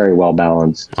 Like very well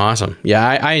balanced. Awesome. Yeah,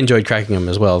 I enjoyed cracking them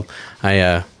as well.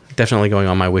 I definitely going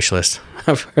on my wish list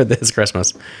for this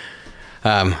Christmas.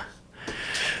 Let's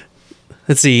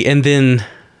see, and then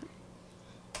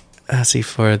let's see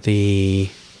for the.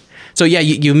 So yeah,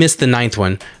 you missed the 9th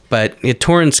one, but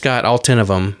Torrance got all 10 of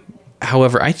them.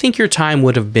 However, I think your time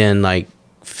would have been like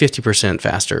 50%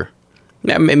 faster.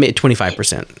 Yeah, maybe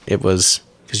 25%. It was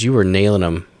because you were nailing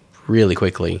them really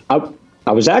quickly.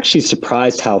 I was actually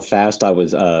surprised how fast I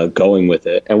was going with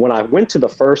it. And when I went to the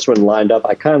first one lined up,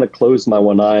 I kind of closed my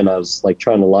one eye and I was like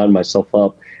trying to line myself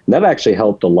up. And that actually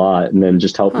helped a lot. And then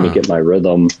just helped me get my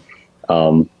rhythm.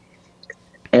 And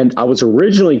I was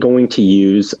originally going to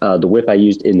use the whip I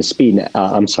used in the speed.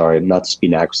 I'm sorry, not the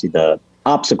speed accuracy, the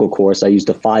obstacle course. I used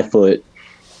a 5 foot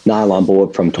nylon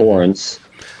bullet from Torrance.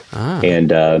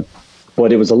 And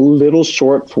but it was a little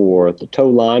short for the toe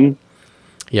line.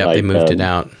 Yeah, like, they moved it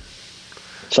out.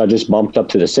 So I just bumped up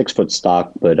to the 6 foot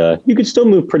stock, but you could still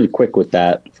move pretty quick with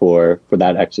that for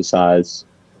that exercise.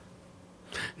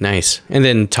 Nice. And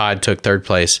then Todd took 3rd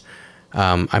place.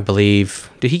 I believe,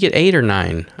 did he get 8 or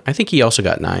 9? I think he also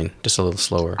got 9, just a little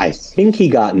slower. I think he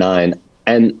got 9.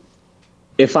 And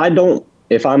if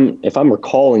I'm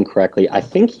recalling correctly, I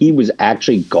think he was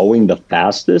actually going the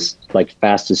fastest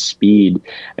speed.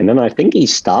 And then I think he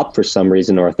stopped for some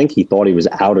reason, or I think he thought he was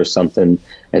out or something.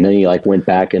 And then he like went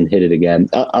back and hit it again.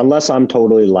 Unless I'm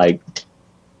totally like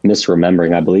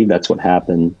misremembering. I believe that's what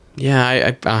happened.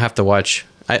 Yeah, I'll have to watch.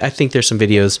 I think there's some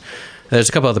videos. There's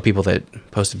a couple other people that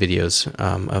posted videos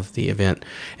of the event.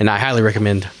 And I highly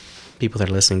recommend people that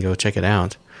are listening go check it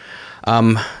out.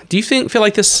 Do you feel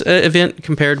like this event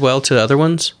compared well to other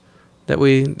ones that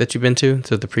you've been to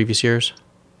the previous years?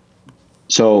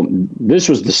 So this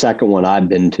was the second one I've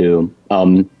been to,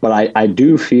 but I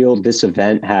do feel this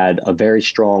event had a very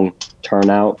strong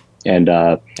turnout, and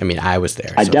I mean I was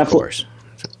there. I so definitely. Of course.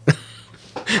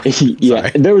 Yeah,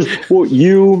 there was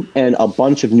you and a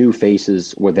bunch of new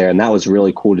faces were there, and that was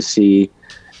really cool to see.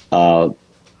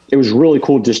 It was really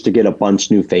cool just to get a bunch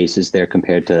of new faces there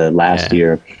compared to last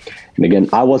year. And again,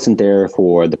 I wasn't there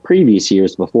for the previous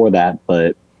years before that,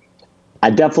 but I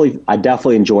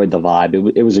definitely enjoyed the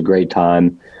vibe. It was a great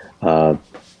time. It was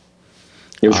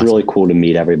awesome. Really cool to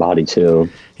meet everybody too.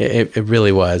 It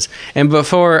really was. And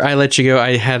before I let you go,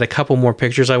 I had a couple more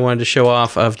pictures I wanted to show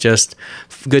off of just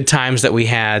good times that we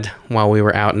had while we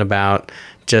were out and about,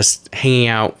 just hanging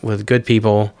out with good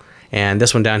people. And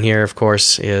this one down here, of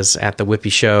course, is at the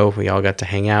Whippy show. We all got to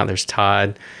hang out. There's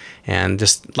Todd, and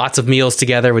just lots of meals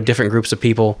together with different groups of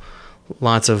people.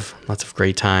 Lots of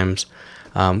great times.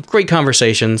 Great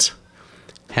conversations.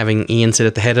 Having Ian sit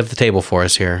at the head of the table for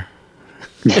us here.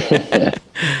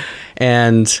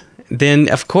 And then,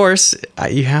 of course,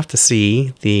 you have to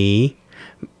see the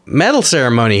medal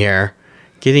ceremony here.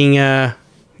 Getting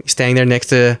standing there next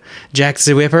to Jack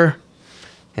the Whipper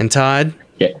and Todd.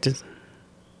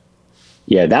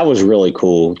 Yeah, that was really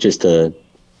cool just to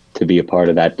be a part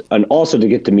of that. And also to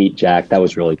get to meet Jack, that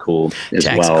was really cool as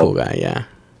Jack's well. a cool guy, yeah.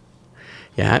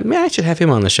 Yeah, I should have him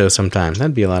on the show sometime.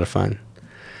 That'd be a lot of fun.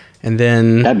 And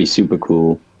then that'd be super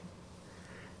cool.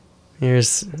 Here's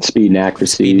Speed and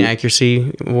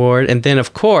Accuracy award. And then,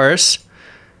 of course,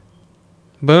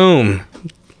 boom,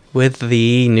 with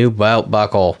the new belt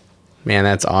buckle. Man,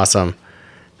 that's awesome.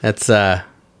 That's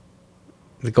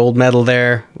the gold medal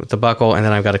there with the buckle, and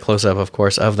then I've got a close up, of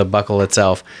course, of the buckle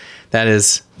itself. That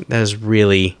is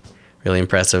really, really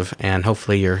impressive, and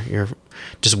hopefully you're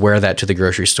just wear that to the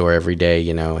grocery store every day,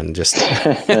 you know, and just.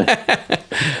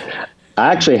 I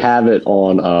actually have it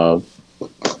on.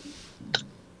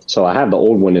 So I have the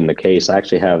old one in the case. I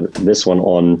actually have this one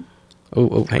on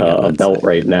a belt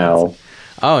right now.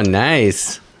 Oh,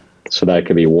 nice. So that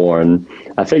could be worn.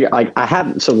 I figure I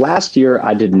have. So last year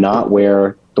I did not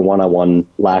wear the one I won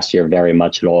last year very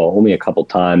much at all, only a couple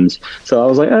times. So I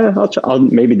was like,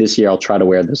 maybe this year I'll try to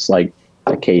wear this like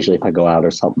occasionally if I go out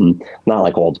or something. Not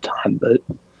like all the time, but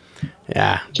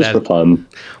yeah, just for fun.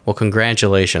 Well,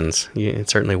 congratulations.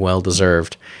 It's certainly well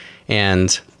deserved.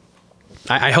 And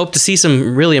I hope to see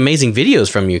some really amazing videos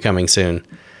from you coming soon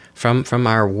from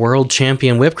our world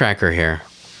champion whipcracker here.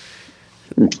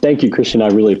 Thank you, Christian. I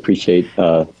really appreciate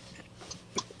the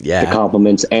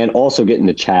compliments and also getting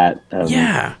to chat.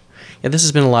 Yeah, this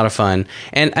has been a lot of fun.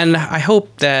 And I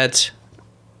hope that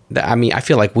I mean, I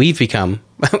feel like we've become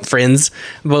friends,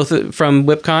 both from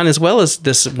Whipcon as well as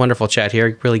this wonderful chat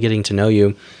here, really getting to know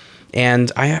you.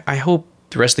 And I hope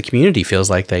the rest of the community feels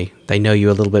like they know you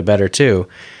a little bit better too.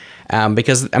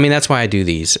 Because, I mean, that's why I do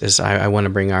these, is I want to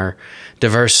bring our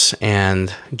diverse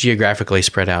and geographically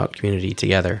spread out community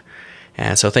together.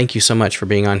 And so thank you so much for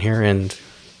being on here and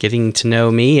getting to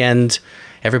know me and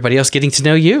everybody else getting to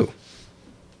know you.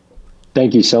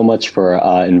 Thank you so much for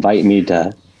inviting me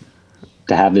to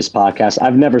have this podcast.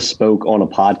 I've never spoke on a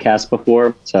podcast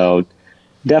before, so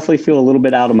definitely feel a little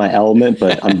bit out of my element,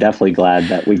 but I'm definitely glad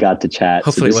that we got to chat.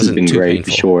 Hopefully so it wasn't too great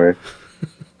painful. For sure.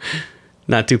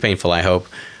 Not too painful, I hope.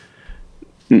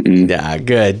 Mm-mm. Yeah,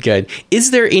 good.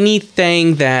 Is there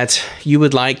anything that you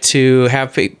would like to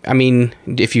have? I mean,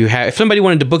 if somebody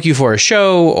wanted to book you for a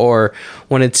show or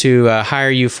wanted to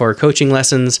hire you for coaching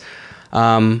lessons,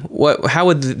 how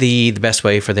would the best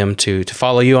way for them to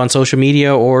follow you on social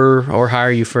media or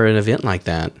hire you for an event like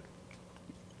that?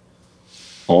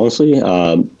 Honestly,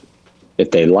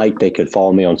 if they could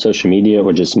follow me on social media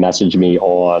or just message me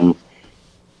on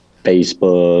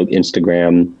Facebook,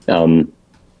 Instagram.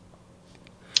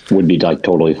 Would be like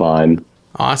totally fine.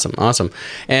 Awesome.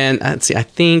 And let's see, I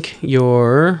think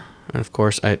of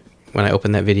course, when I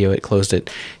opened that video, it closed it.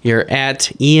 You're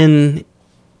at Indie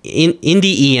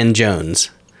Ian Jones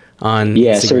on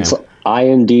Instagram. So it's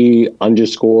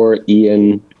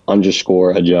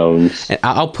IND_Ian_a Jones. And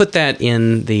I'll put that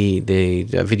in the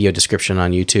video description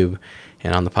on YouTube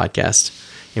and on the podcast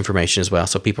information as well,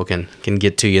 so people can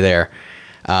get to you there.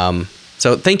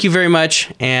 So thank you very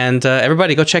much, and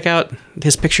everybody go check out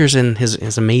his pictures and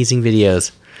his amazing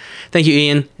videos. Thank you,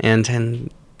 Ian, and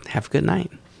have a good night.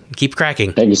 Keep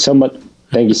cracking. Thank you so much.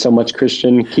 Thank you so much,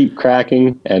 Christian. Keep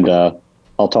cracking, and I'll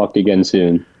talk to you again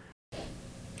soon.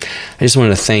 I just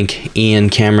wanted to thank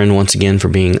Ian Cameron once again for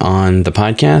being on the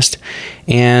podcast,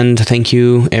 and thank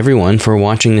you everyone for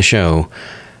watching the show.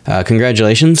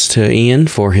 Congratulations to Ian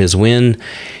for his win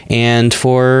and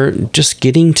for just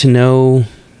getting to know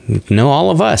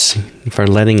all of us, for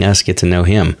letting us get to know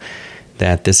him,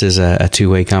 that this is a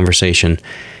two-way conversation.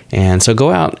 And so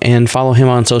go out and follow him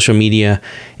on social media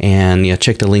and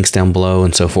check the links down below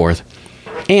and so forth.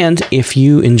 And if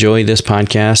you enjoy this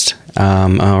podcast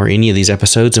or any of these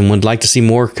episodes and would like to see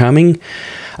more coming,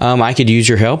 I could use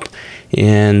your help.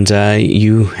 And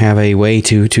you have a way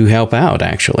to help out,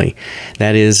 actually.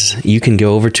 That is, you can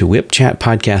go over to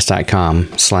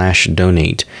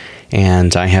whipchatpodcast.com/donate.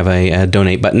 And I have a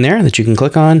donate button there that you can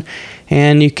click on,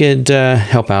 and you could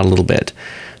help out a little bit.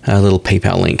 A little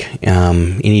PayPal link.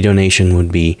 Any donation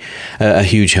would be a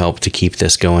huge help to keep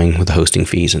this going with the hosting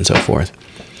fees and so forth.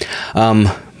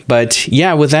 But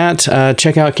yeah, with that,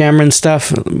 check out Cameron's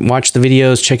stuff, watch the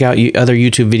videos, check out other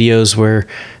YouTube videos where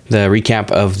the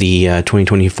recap of the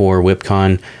 2024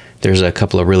 Whipcon. There's a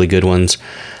couple of really good ones.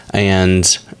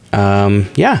 And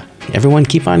yeah, everyone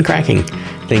keep on cracking.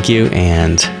 Thank you,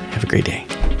 and have a great day.